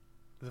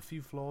 There's a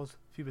few flaws,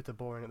 a few bits of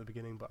boring at the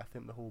beginning, but I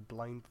think the whole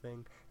blind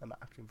thing and the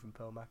acting from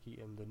Pearl Mackie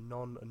and the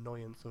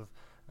non-annoyance of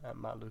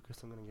Matt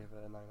Lucas, I'm going to give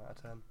it a 9 out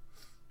of 10.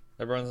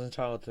 Everyone's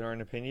entitled to their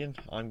own opinion.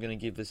 I'm going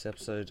to give this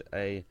episode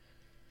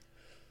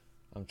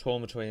I'm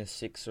torn between a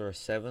 6 or a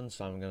 7,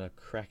 so I'm going to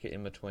crack it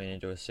in between and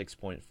do a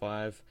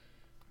 6.5.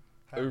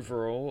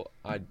 Overall,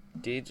 I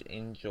did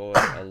enjoy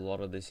a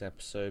lot of this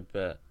episode,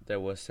 but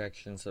there were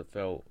sections that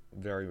felt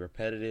very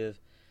repetitive.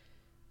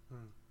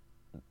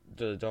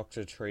 The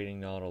Doctor treating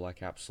Nardole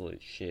like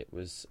absolute shit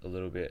was a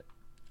little bit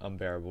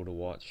unbearable to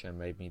watch and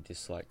made me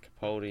dislike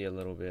Capaldi a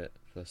little bit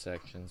for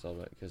sections of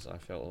it, because I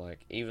felt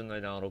like even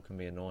though Nardole can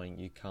be annoying,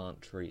 you can't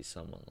treat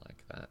someone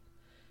like that.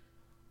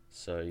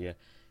 So yeah,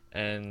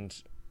 and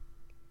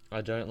I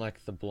don't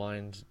like the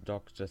blind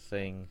Doctor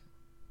thing.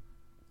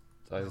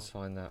 I just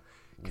find that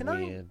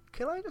weird.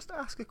 Can I just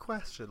ask a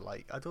question?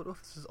 Like, I don't know if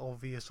this is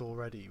obvious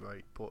already,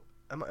 right? But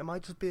am I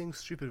just being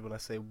stupid when I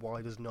say,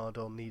 why does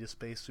Nardole need a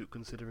spacesuit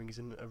considering he's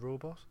in a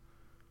robot?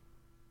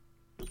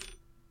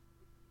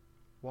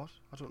 What?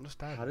 I don't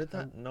understand. How did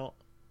that not?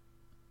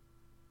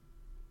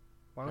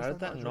 Why was How did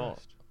that not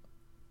addressed?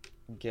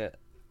 get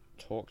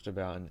talked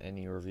about in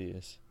any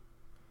reviews?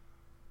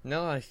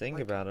 Now that I think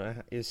about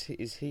it, is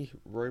he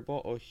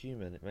robot or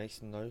human? It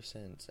makes no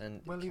sense.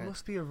 And well, he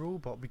must be a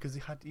robot because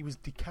he was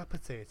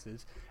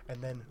decapitated and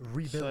then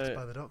rebuilt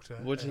by the Doctor.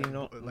 Would he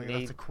not like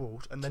need that's a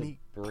quote? And then he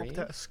breathe? popped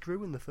out a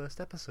screw in the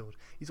first episode.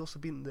 He's also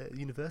been at the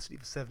university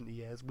for 70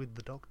 years with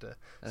the Doctor,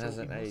 And so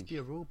hasn't he must aged. be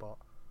a robot.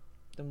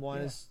 Then why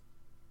does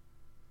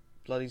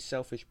bloody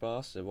selfish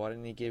bastard? Why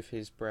didn't he give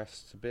his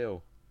breasts to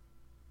Bill?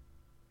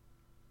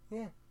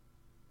 Yeah.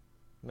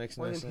 Makes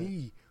no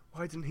sense.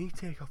 Why didn't he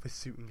take off his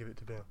suit and give it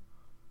to Bill?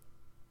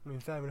 I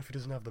mean, fair enough he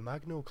doesn't have the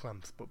Magno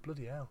clamps, but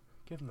bloody hell,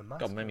 give him the mask.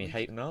 God, made me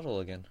hate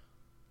Nardole again.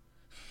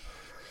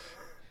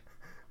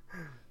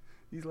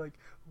 He's like,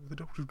 oh, the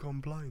Doctor's gone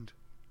blind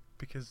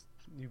because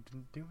you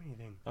didn't do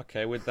anything.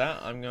 Okay, with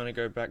that, I'm going to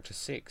go back to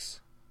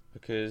 6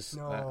 because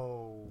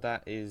No.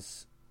 that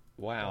is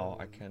wow.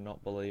 Oh. I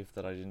cannot believe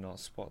that I did not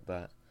spot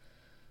that.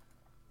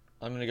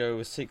 I'm going to go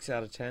with 6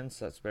 out of 10,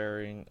 so that's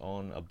varying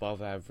on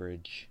above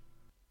average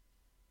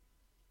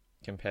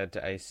compared to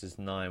Ace's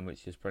 9,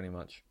 which is pretty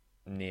much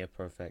near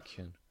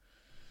perfection.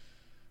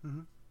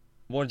 Mm-hmm.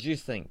 What did you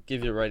think?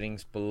 Give your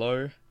ratings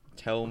below.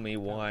 Tell me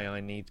why I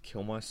need to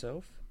kill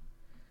myself.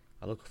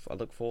 I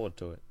look forward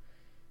to it.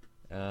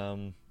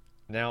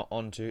 Now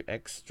on to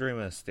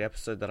Extremis, the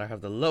episode that I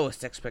have the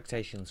lowest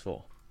expectations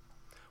for.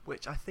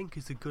 Which I think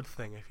is a good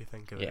thing if you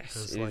think of it.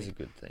 Yes, it is a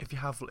good thing. If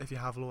you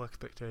have low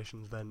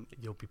expectations, then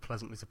you'll be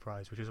pleasantly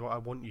surprised, which is what I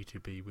want you to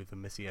be with the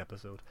Missy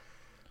episode.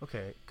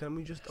 Okay, can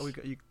we just? Do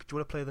you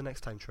want to play the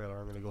next time trailer?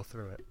 I'm going to go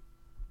through it.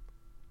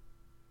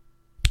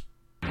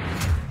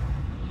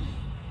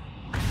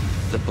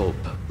 The Pope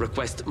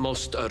requests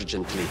most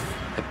urgently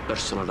a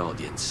personal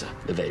audience.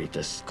 The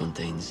Veritas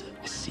contains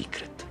a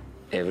secret.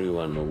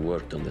 Everyone who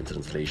worked on the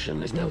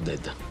translation is now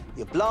dead.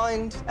 You're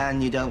blind,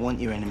 and you don't want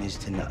your enemies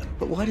to know.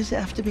 But why does it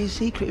have to be a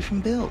secret from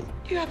Bill?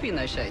 You happy in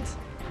those shades?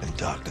 In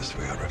darkness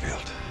we are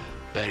revealed.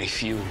 Very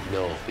few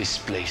know this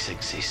place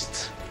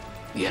exists.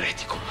 The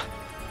Hereticum.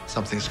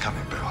 Something's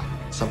coming, Bill.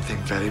 Something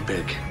very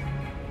big.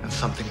 And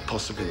something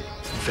possibly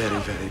very,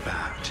 very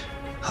bad.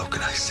 How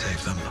can I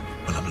save them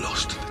when I'm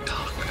lost in the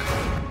dark?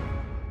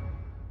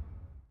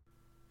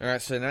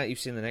 Alright, so now you've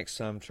seen the Next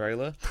Time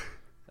trailer.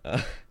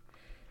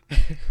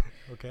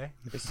 Okay.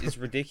 It's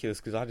ridiculous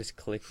because I just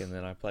click and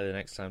then I play the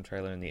Next Time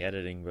trailer in the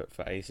editing, but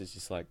for Ace it's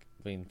just like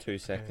been 2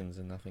 seconds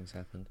and nothing's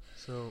happened.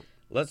 So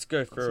let's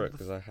go through it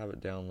because I have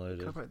it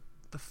downloaded.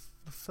 The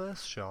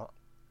first shot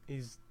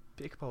is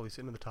Peter Capaldi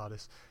sitting in the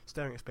TARDIS,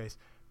 staring at space.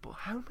 But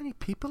how many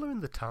people are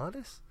in the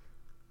TARDIS?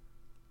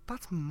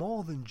 That's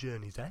more than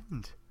Journey's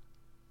End.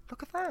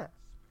 Look at that.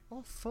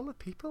 All full of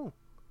people.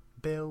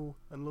 Bill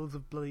and loads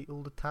of bloody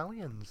old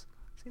Italians.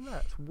 Seen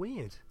that? It's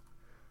weird.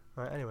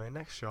 Right, anyway,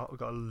 next shot, we've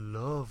got a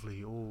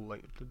lovely old,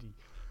 like, bloody...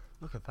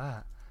 Look at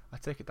that. I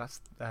take it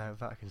that's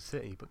Vatican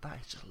City, but that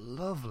is just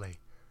lovely.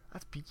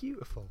 That's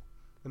beautiful.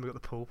 Then we've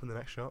got the Pope in the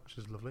next shot, which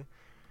is lovely.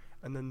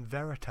 And then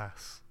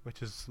Veritas,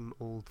 which is some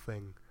old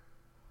thing.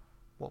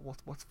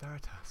 What's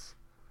Veritas?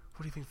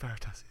 What do you think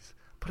Veritas is?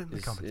 Put it in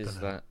the comments below. Is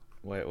that...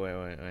 Wait.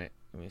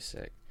 Give me a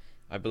sec.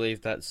 I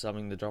believe that's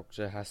something the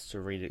Doctor has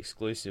to read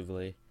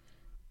exclusively,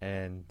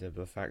 and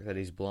the fact that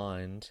he's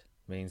blind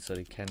means that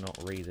he cannot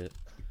read it.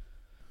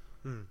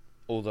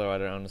 Although I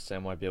don't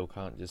understand why Bill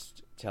can't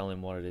just tell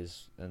him what it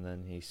is and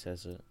then he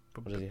says it.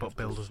 But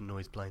Bill doesn't know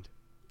he's blind.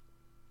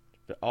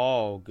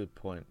 Oh, good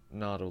point.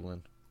 Nardole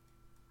then.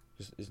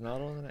 Is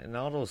Nardole in it?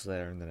 Nardle's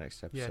there in the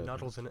next episode. Yeah,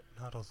 Nardle's in it.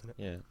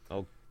 Yeah.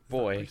 Oh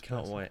boy,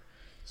 can't wait.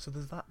 So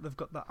there's that. They've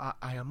got that.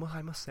 I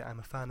must say I'm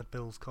a fan of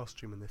Bill's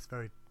costume in this.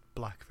 Very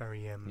black,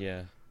 very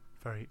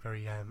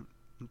very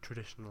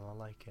traditional. I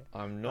like it.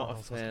 I'm not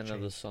a fan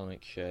of the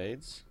Sonic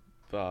shades.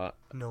 But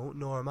no,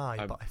 nor am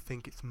I. But I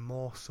think it's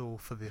more so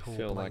for the whole. I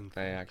feel blind like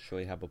they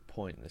actually have a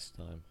point this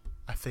time.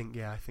 I think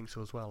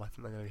so as well. I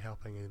think they're going to be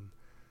helping him.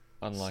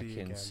 Unlike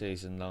in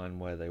season 9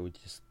 where they were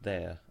just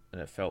there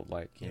and it felt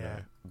like you know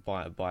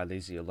buy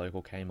these at your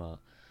local Kmart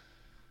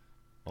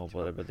or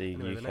whatever the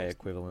UK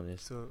equivalent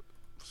is. So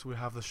we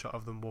have the shot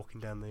of them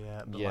walking down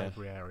the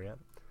library area.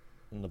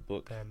 And the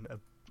book. Then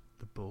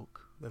the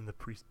book. Then the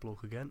priest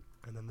bloke again,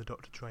 and then the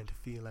Doctor trying to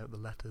feel out the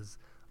letters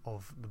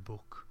of the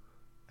book.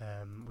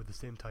 With the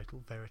same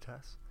title,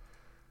 Veritas,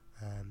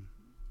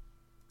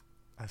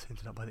 as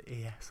hinted at by the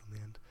AS on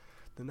the end.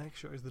 The next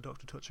shot is the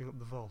Doctor touching up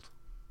the vault.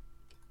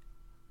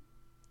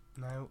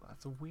 Now,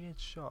 that's a weird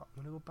shot.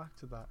 I'm going to go back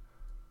to that.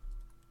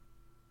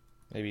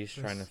 Maybe he's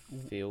trying to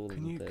feel...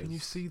 Can you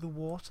see the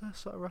water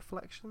sort of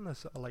reflection? There's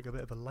sort of like a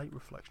bit of a light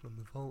reflection on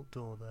the vault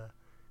door there.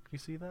 Can you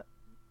see that?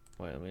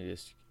 Wait, let me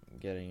just...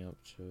 Getting up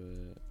to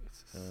it.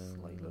 It's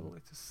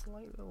a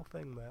slight little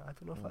thing there. I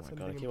don't know if that's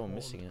anything I keep on important.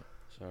 missing it.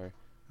 Sorry.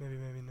 Maybe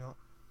not.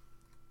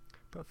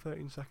 About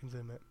 13 seconds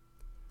in, mate.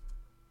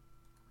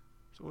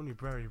 It's only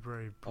very,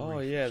 very brief. Oh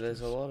yeah,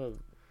 there's a lot of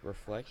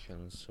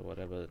reflections or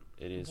whatever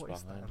it is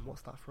behind. And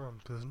what's that from?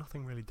 Because there's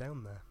nothing really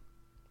down there.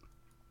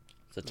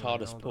 It's a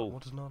TARDIS pool.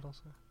 What does Nardole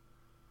say?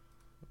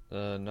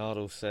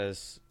 Nardole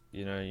says,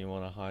 you know, you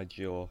want to hide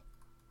your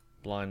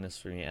blindness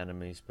from your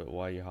enemies, but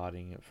why are you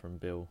hiding it from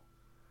Bill?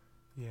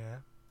 Yeah.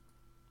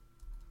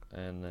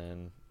 And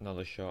then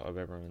another shot of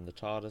everyone in the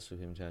TARDIS with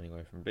him turning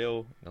away from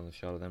Bill. Another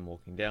shot of them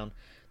walking down.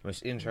 The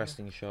most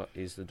interesting shot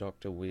is the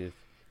Doctor with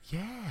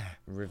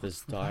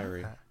River's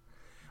diary.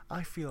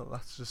 I feel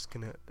that's just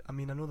gonna... I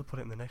mean, I know they put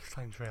it in the Next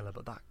Time trailer,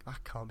 but that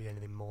can't be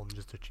anything more than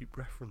just a cheap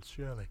reference,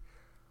 surely.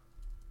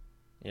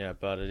 Yeah,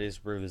 but it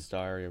is River's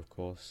diary, of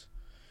course.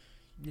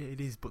 Yeah,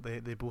 it is, but they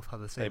both have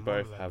the same one.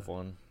 They both have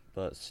one,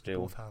 but still...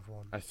 They both have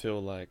one. I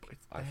feel like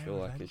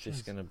it's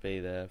just gonna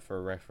be there for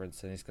a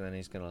reference, and he's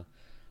gonna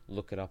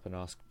look it up and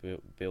ask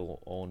Bill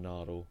or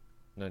Nardole.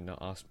 No,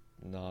 ask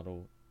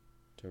Nardole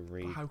to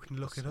read. But how can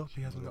you look it up?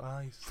 He hasn't got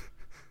eyes.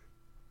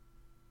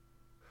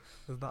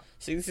 There's that.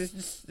 See, this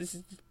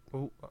is.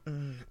 Oh,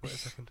 wait a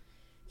second.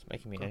 It's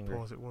making me Gotta angry.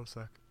 Pause it 1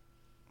 sec.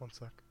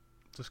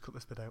 Just cut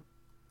this bit out.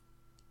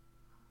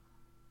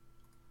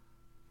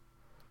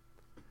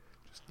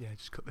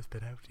 Just cut this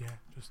bit out. Yeah,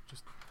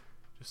 just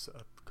sort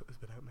of cut this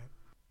bit out, mate.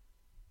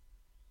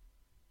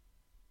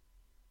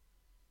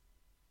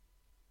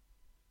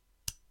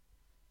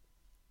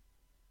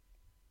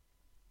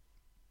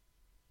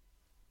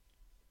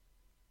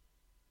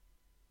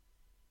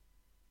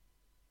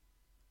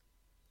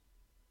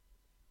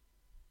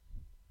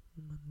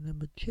 My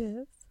number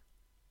Jeff.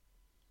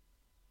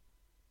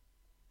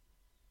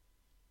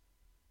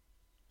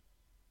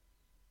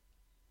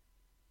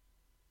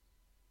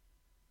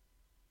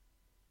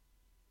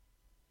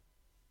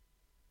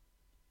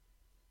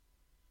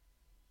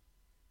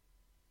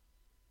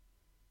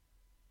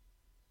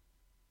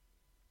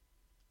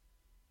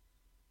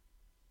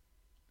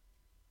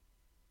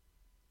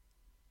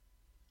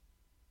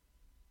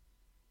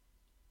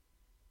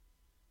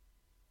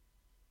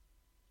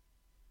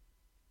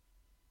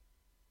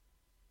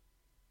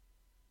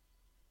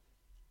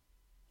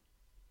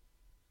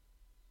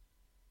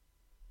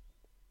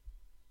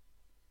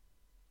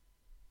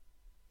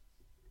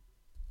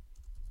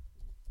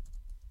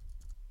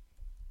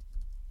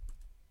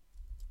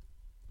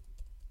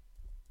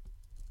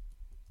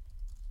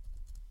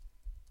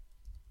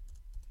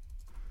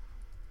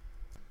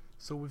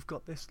 So we've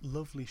got this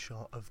lovely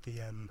shot of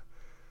the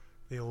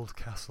old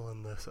castle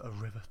and the sort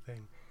of river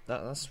thing.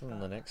 That's from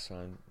the next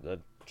time,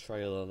 the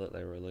trailer that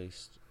they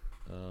released.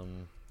 A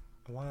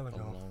while ago.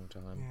 A long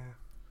time.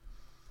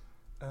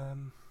 Yeah.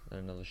 And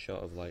another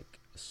shot of like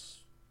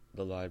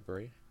the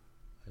library,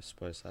 I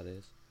suppose that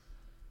is.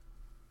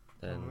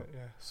 Then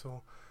yeah.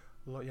 So,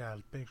 yeah,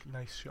 big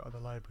nice shot of the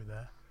library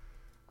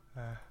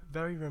there.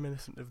 Very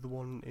reminiscent of the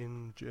one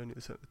in Journey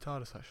to the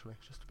TARDIS, actually,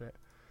 just a bit.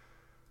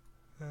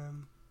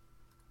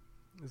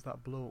 There's that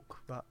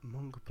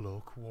monk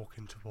bloke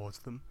walking towards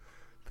them.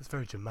 That's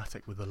very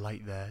dramatic with the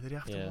light there. Did he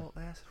have to walk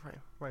there? It's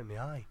right in the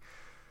eye.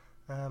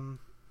 You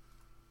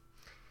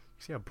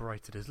see how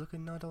bright it is. Look at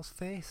Nardol's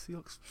face. He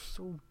looks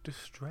so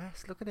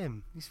distressed. Look at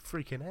him. He's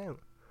freaking out.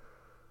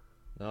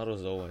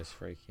 Nardol's always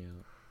freaking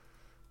out.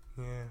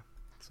 Yeah.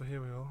 So here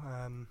we go.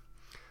 The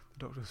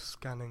Doctor's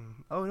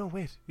scanning. Oh no,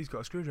 wait. He's got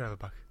a screwdriver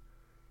back.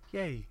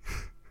 Yay.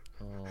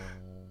 Oh.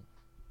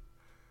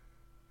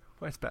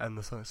 Well, it's better than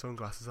the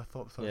sunglasses. I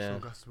thought the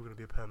sunglasses were going to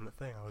be a permanent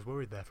thing. I was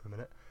worried there for a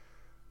minute.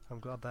 I'm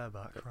glad they're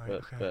back. Right,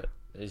 okay. But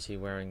is he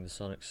wearing the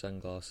sonic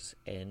sunglasses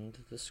and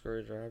the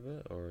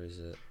screwdriver, or is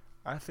it...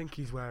 I think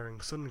he's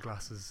wearing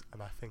sunglasses,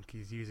 and I think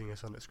he's using a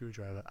sonic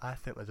screwdriver. I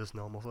think they're just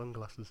normal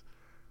sunglasses.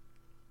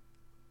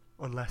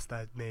 Unless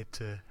they're made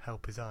to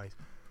help his eyes.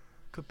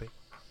 Could be.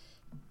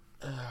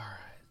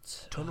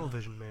 Alright. Tunnel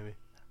vision, maybe.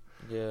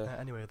 Yeah.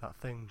 Anyway, that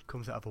thing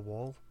comes out of a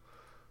wall,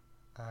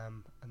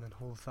 and then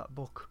holds that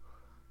book.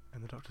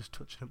 And the Doctor's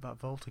touching up that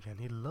vault again.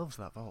 He loves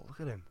that vault. Look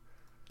at him.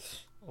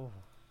 Oh.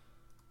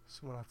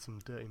 Someone add some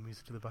dirty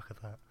music to the back of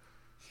that.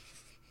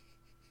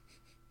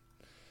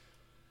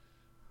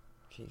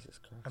 Jesus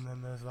Christ. And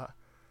then there's that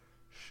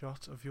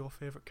shot of your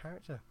favourite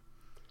character.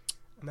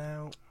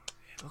 Now,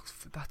 it looks...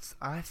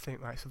 I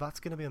think, right, so that's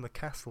going to be on the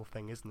castle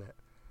thing, isn't it?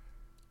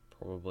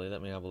 Probably.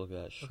 Let me have a look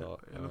at that shot.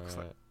 It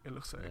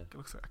looks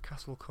like a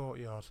castle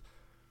courtyard.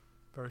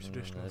 Very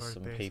traditional, there's very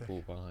some basic.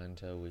 people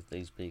behind her with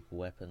these big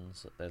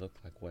weapons. They look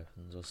like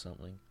weapons or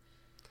something.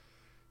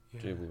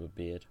 Yeah. Dude with a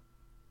beard.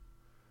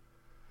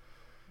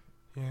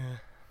 Yeah.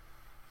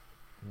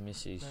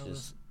 Missy's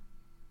just...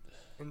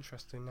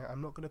 Interesting. Now,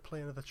 I'm not going to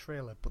play another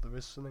trailer, but there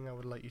is something I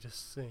would like you to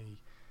see.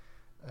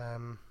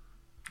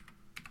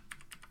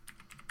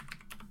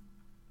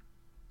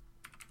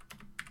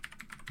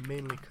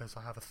 Mainly because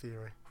I have a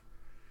theory.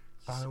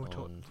 I know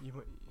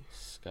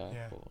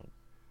Skype or...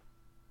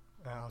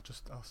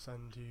 I'll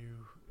send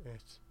you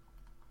it.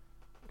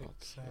 It's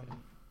Okay.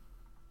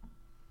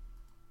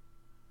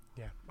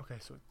 yeah, okay,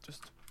 so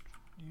just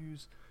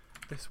use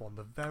this one.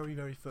 The very,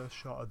 very first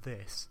shot of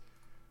this,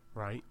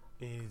 right,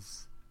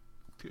 is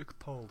Peter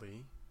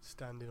Capaldi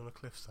standing on a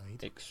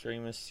cliffside.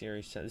 Extremis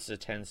series. This is a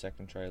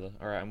 10-second trailer.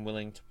 Alright, I'm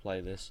willing to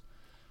play this.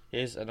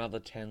 Here's another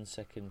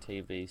 10-second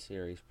TV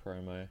series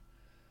promo.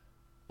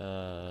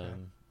 Yeah.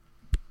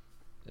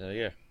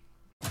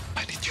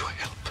 I need your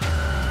help.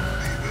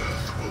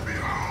 Will be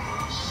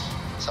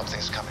ours.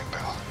 Something's coming,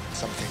 Bill.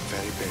 Something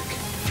very big.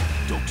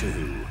 Doctor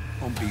Who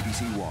on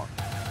BBC One.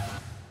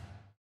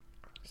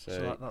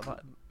 So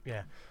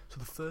yeah. So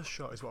the first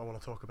shot is what I want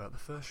to talk about. The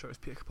first shot is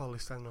Peter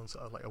Capaldi standing on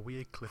sort of like a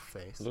weird cliff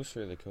face. Looks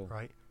really cool.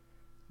 Right.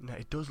 Now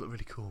it does look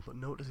really cool, but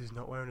notice he's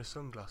not wearing his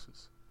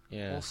sunglasses.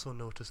 Yeah. Also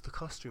notice the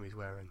costume he's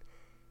wearing.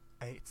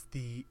 It's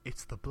the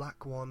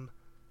black one.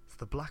 It's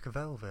the black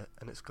velvet,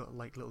 and it's got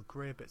like little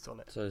grey bits on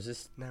it. So is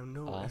this now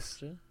notice?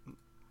 After?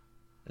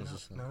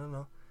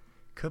 No.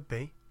 Could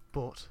be,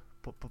 but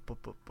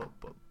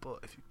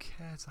if you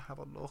care to have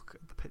a look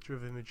at the picture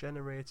of him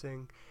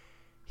regenerating,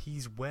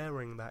 he's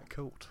wearing that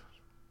coat.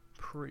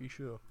 Pretty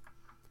sure.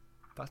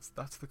 That's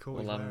the coat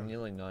he's wearing. I'm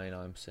nearly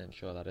 99%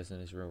 sure that isn't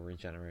his real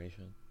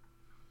regeneration.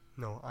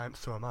 No,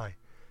 so am I.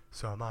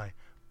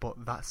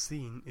 But that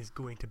scene is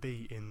going to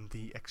be in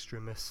the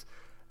Extremis,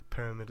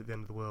 Pyramid at the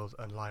End of the World,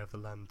 and Lie of the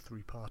Land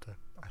 3-parter,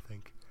 I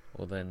think.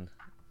 Well then,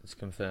 it's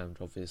confirmed,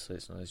 obviously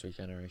it's not his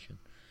regeneration.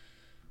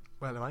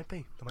 Well, it might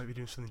be. They might be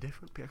doing something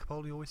different. Peter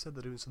Capaldi always said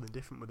they're doing something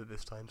different with it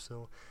this time,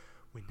 so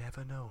we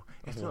never know.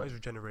 It's not his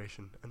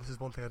regeneration, and this is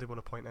one thing I did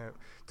want to point out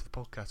to the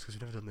podcast, because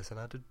we've never done this, and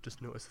I did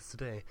just notice this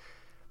today.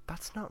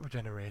 That's not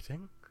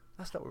regenerating.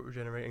 That's not what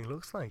regenerating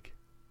looks like.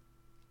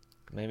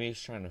 Maybe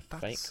he's trying to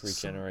fake That's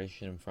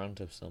regeneration in front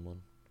of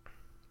someone.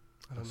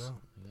 I don't know.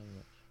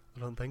 I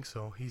don't think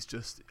so. He's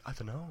just, I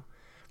don't know.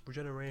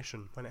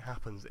 Regeneration, when it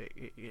happens,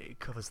 it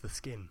covers the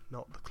skin,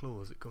 not the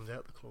clothes. It comes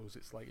out the clothes.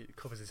 It's like it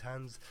covers his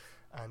hands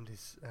and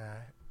his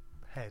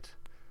head.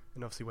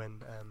 And obviously when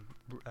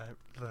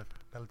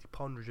Melody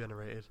Pond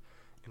regenerated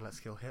in Let's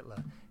Kill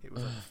Hitler, it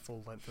was like the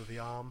full length of the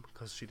arm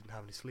because she didn't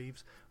have any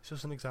sleeves. It's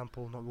just an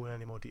example, not going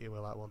any more detail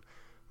with that one,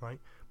 right?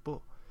 But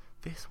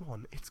this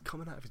one, it's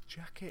coming out of his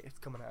jacket, it's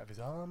coming out of his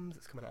arms,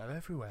 it's coming out of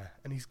everywhere,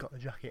 and he's got the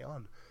jacket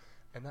on.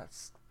 And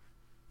that's...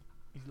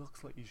 he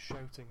looks like he's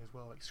shouting as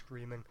well, like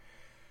screaming.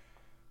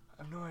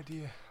 I have no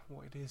idea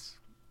what it is.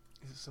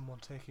 Is it someone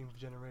taking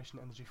regeneration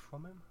energy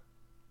from him?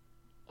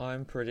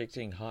 I'm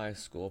predicting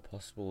highest score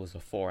possible as a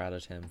 4 out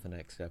of 10 for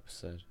next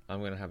episode. I'm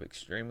going to have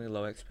extremely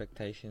low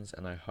expectations,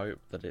 and I hope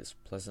that it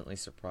pleasantly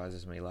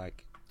surprises me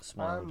like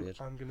Smile did.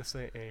 I'm going to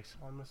say 8.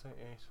 I'm going to say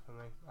 8 for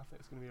me. I think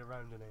it's going to be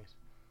around an 8.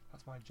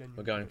 That's my genuine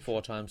We're going prediction.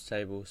 4 times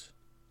tables,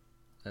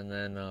 and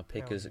then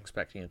Picker's yeah.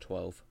 expecting a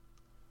 12.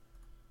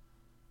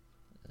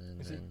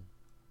 And Is then,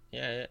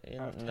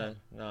 Out of no,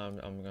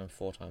 10? I'm going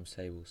 4 times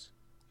tables.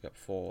 You got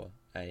 4,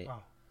 8,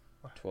 Oh.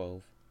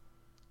 12.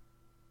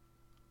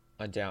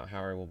 I doubt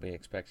Harry will be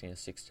expecting a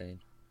 16.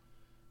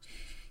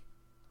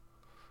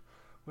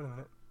 Wait a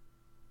minute.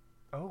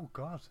 Oh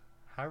god.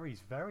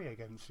 Harry's very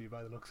against you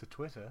by the looks of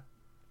Twitter.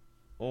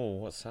 Oh,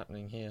 what's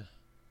happening here?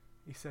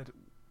 He said,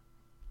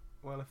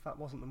 well, if that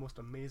wasn't the most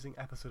amazing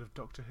episode of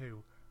Doctor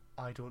Who,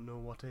 I don't know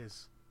what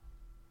is.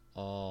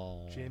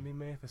 Oh. Jamie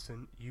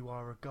Matheson, you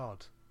are a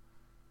god.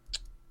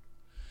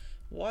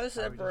 Why does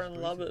Harry everyone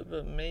just love breathed it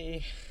but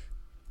me?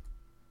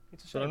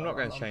 It's a But shame. I'm not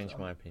going to change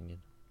my opinion.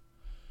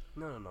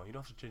 No, you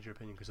don't have to change your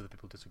opinion because other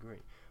people disagree.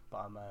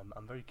 But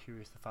I'm very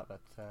curious the fact that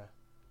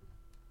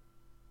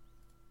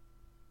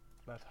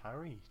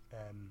Harry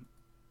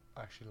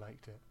actually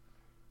liked it,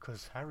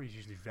 because Harry's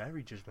usually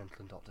very judgmental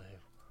in Doctor Who.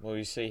 Well,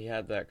 you see, he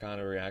had that kind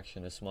of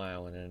reaction, a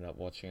smile, and ended up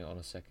watching it on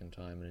a second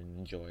time and didn't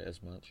enjoy it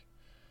as much.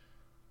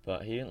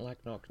 But he didn't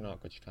like Knock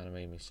Knock, which kind of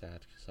made me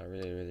sad, because I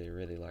really, really,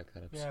 really like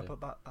that episode. Yeah,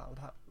 but that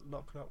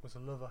Knock Knock was a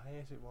love or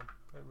hate it one.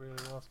 It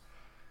really was.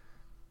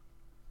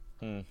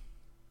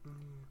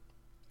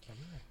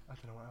 Anyway, I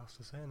don't know what else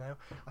to say now.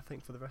 I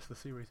think for the rest of the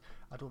series,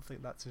 I don't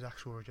think that's his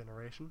actual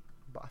regeneration,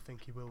 but I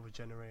think he will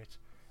regenerate.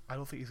 I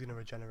don't think he's going to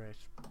regenerate,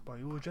 but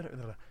he'll regenerate.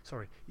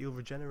 He'll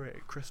regenerate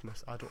at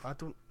Christmas. I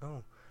don't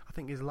know. I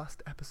think his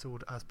last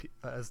episode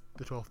as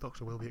the 12th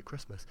Doctor will be at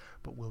Christmas,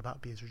 but will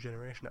that be his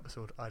regeneration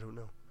episode? I don't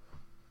know.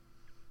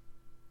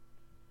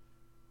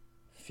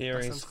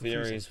 Theories.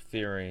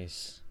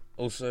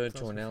 Also, Sounds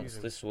to announce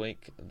confusing. this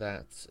week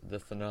that the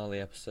finale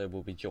episode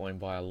will be joined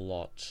by a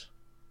lot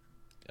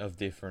of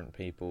different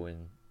people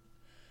in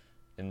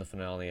the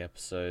finale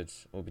episode.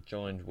 We'll be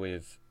joined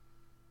with...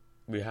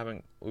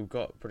 We've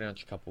got pretty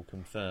much a couple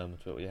confirmed,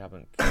 but we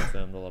haven't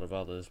confirmed a lot of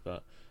others,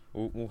 but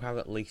we'll have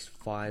at least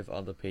 5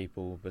 other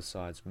people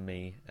besides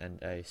me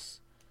and Ace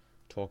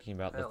talking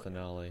about the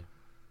finale.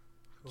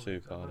 Cool. To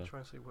I'm Carter. gonna try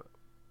and see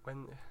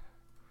when.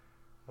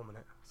 1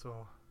 minute.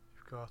 So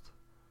you've got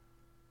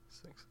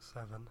 6,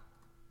 7,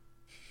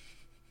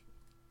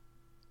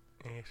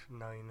 8,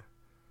 9,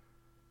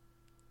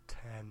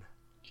 10.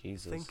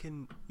 Jesus.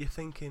 You're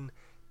thinking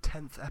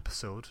 10th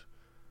episode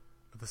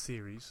of the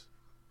series.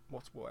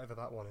 Whatever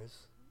that one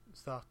is.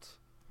 Is that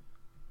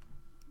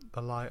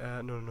the light?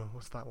 No.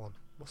 What's that one?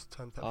 What's the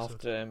 10th episode?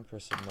 After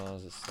Empress of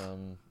Mars, it's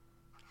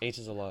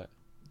Eaters of Light.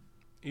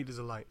 Eaters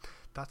of Light.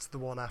 That's the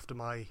one after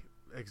my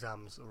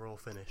exams are all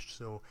finished.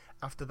 So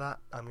after that,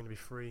 I'm going to be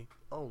free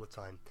all the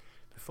time.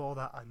 Before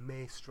that, I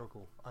may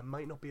struggle. I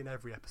might not be in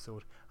every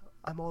episode.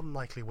 I more than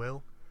likely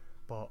will,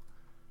 but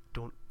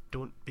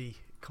don't be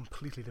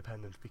completely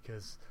dependent,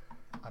 because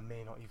I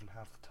may not even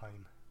have the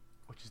time,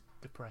 which is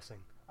depressing.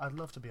 I'd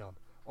love to be on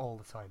all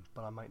the time,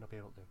 but I might not be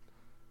able to.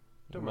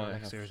 Don't worry,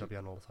 next series I'll be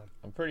on all the time.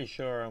 I'm pretty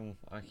sure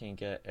I can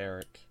get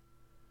Eric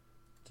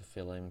to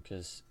fill in,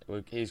 because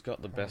he's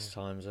got the best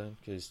time zone,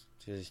 because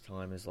his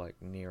time is like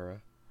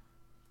nearer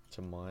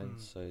to mine.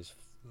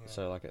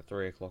 So like at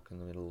 3 o'clock in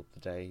the middle of the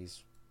day,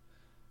 he's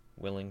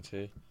willing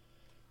to.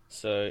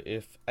 So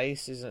if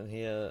Ace isn't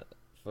here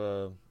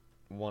for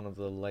one of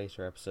the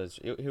later episodes,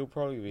 he'll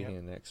probably be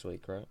here next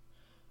week, right?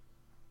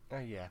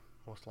 Yeah,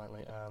 most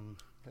likely.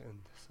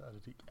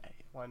 Saturday.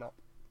 Why not?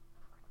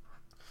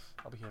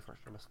 I'll be here for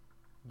Christmas.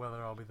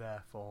 Whether I'll be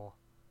there for...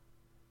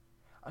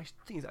 I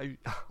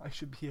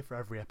should be here for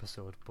every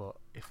episode, but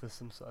if there's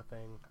some sort of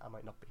thing, I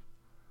might not be.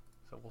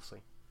 So we'll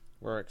see.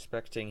 We're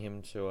expecting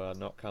him to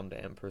not come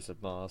to Empress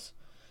of Mars.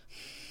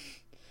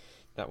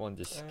 That one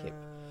just skipped.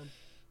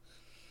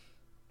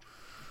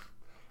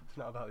 It's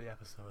not about the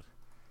episode.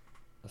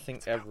 I think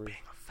It's about being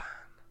a fan.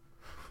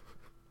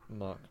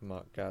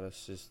 Mark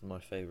Gatiss is my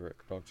favourite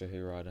Doctor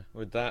Who writer.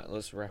 With that,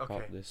 let's wrap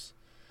up this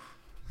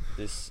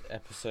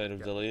episode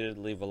of Deleted.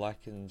 Leave a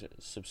like and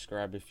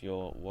subscribe if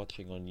you're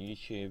watching on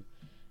YouTube.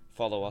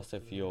 Follow us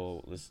if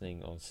you're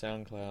listening on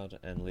SoundCloud,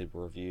 and leave a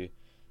review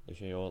if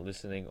you're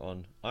listening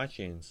on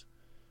iTunes.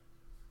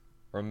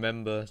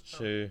 Remember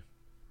to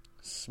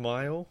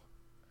Smile.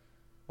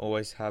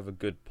 Always have a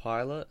good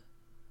pilot.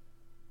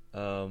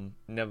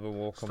 Never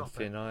walk on Stop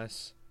thin it.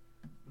 ice.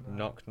 No.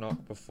 Knock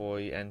knock before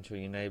you enter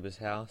your neighbour's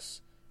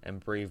house, and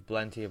breathe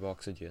plenty of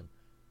oxygen.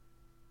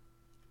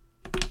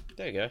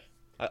 There you go.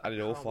 I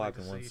did all Can't 5 wait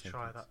in to one see you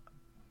try sentence. that.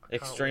 I can't wait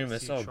to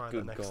Extremists, see you oh try that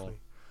good next god. week.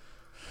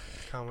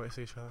 Can't wait to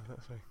see you try that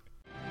next week.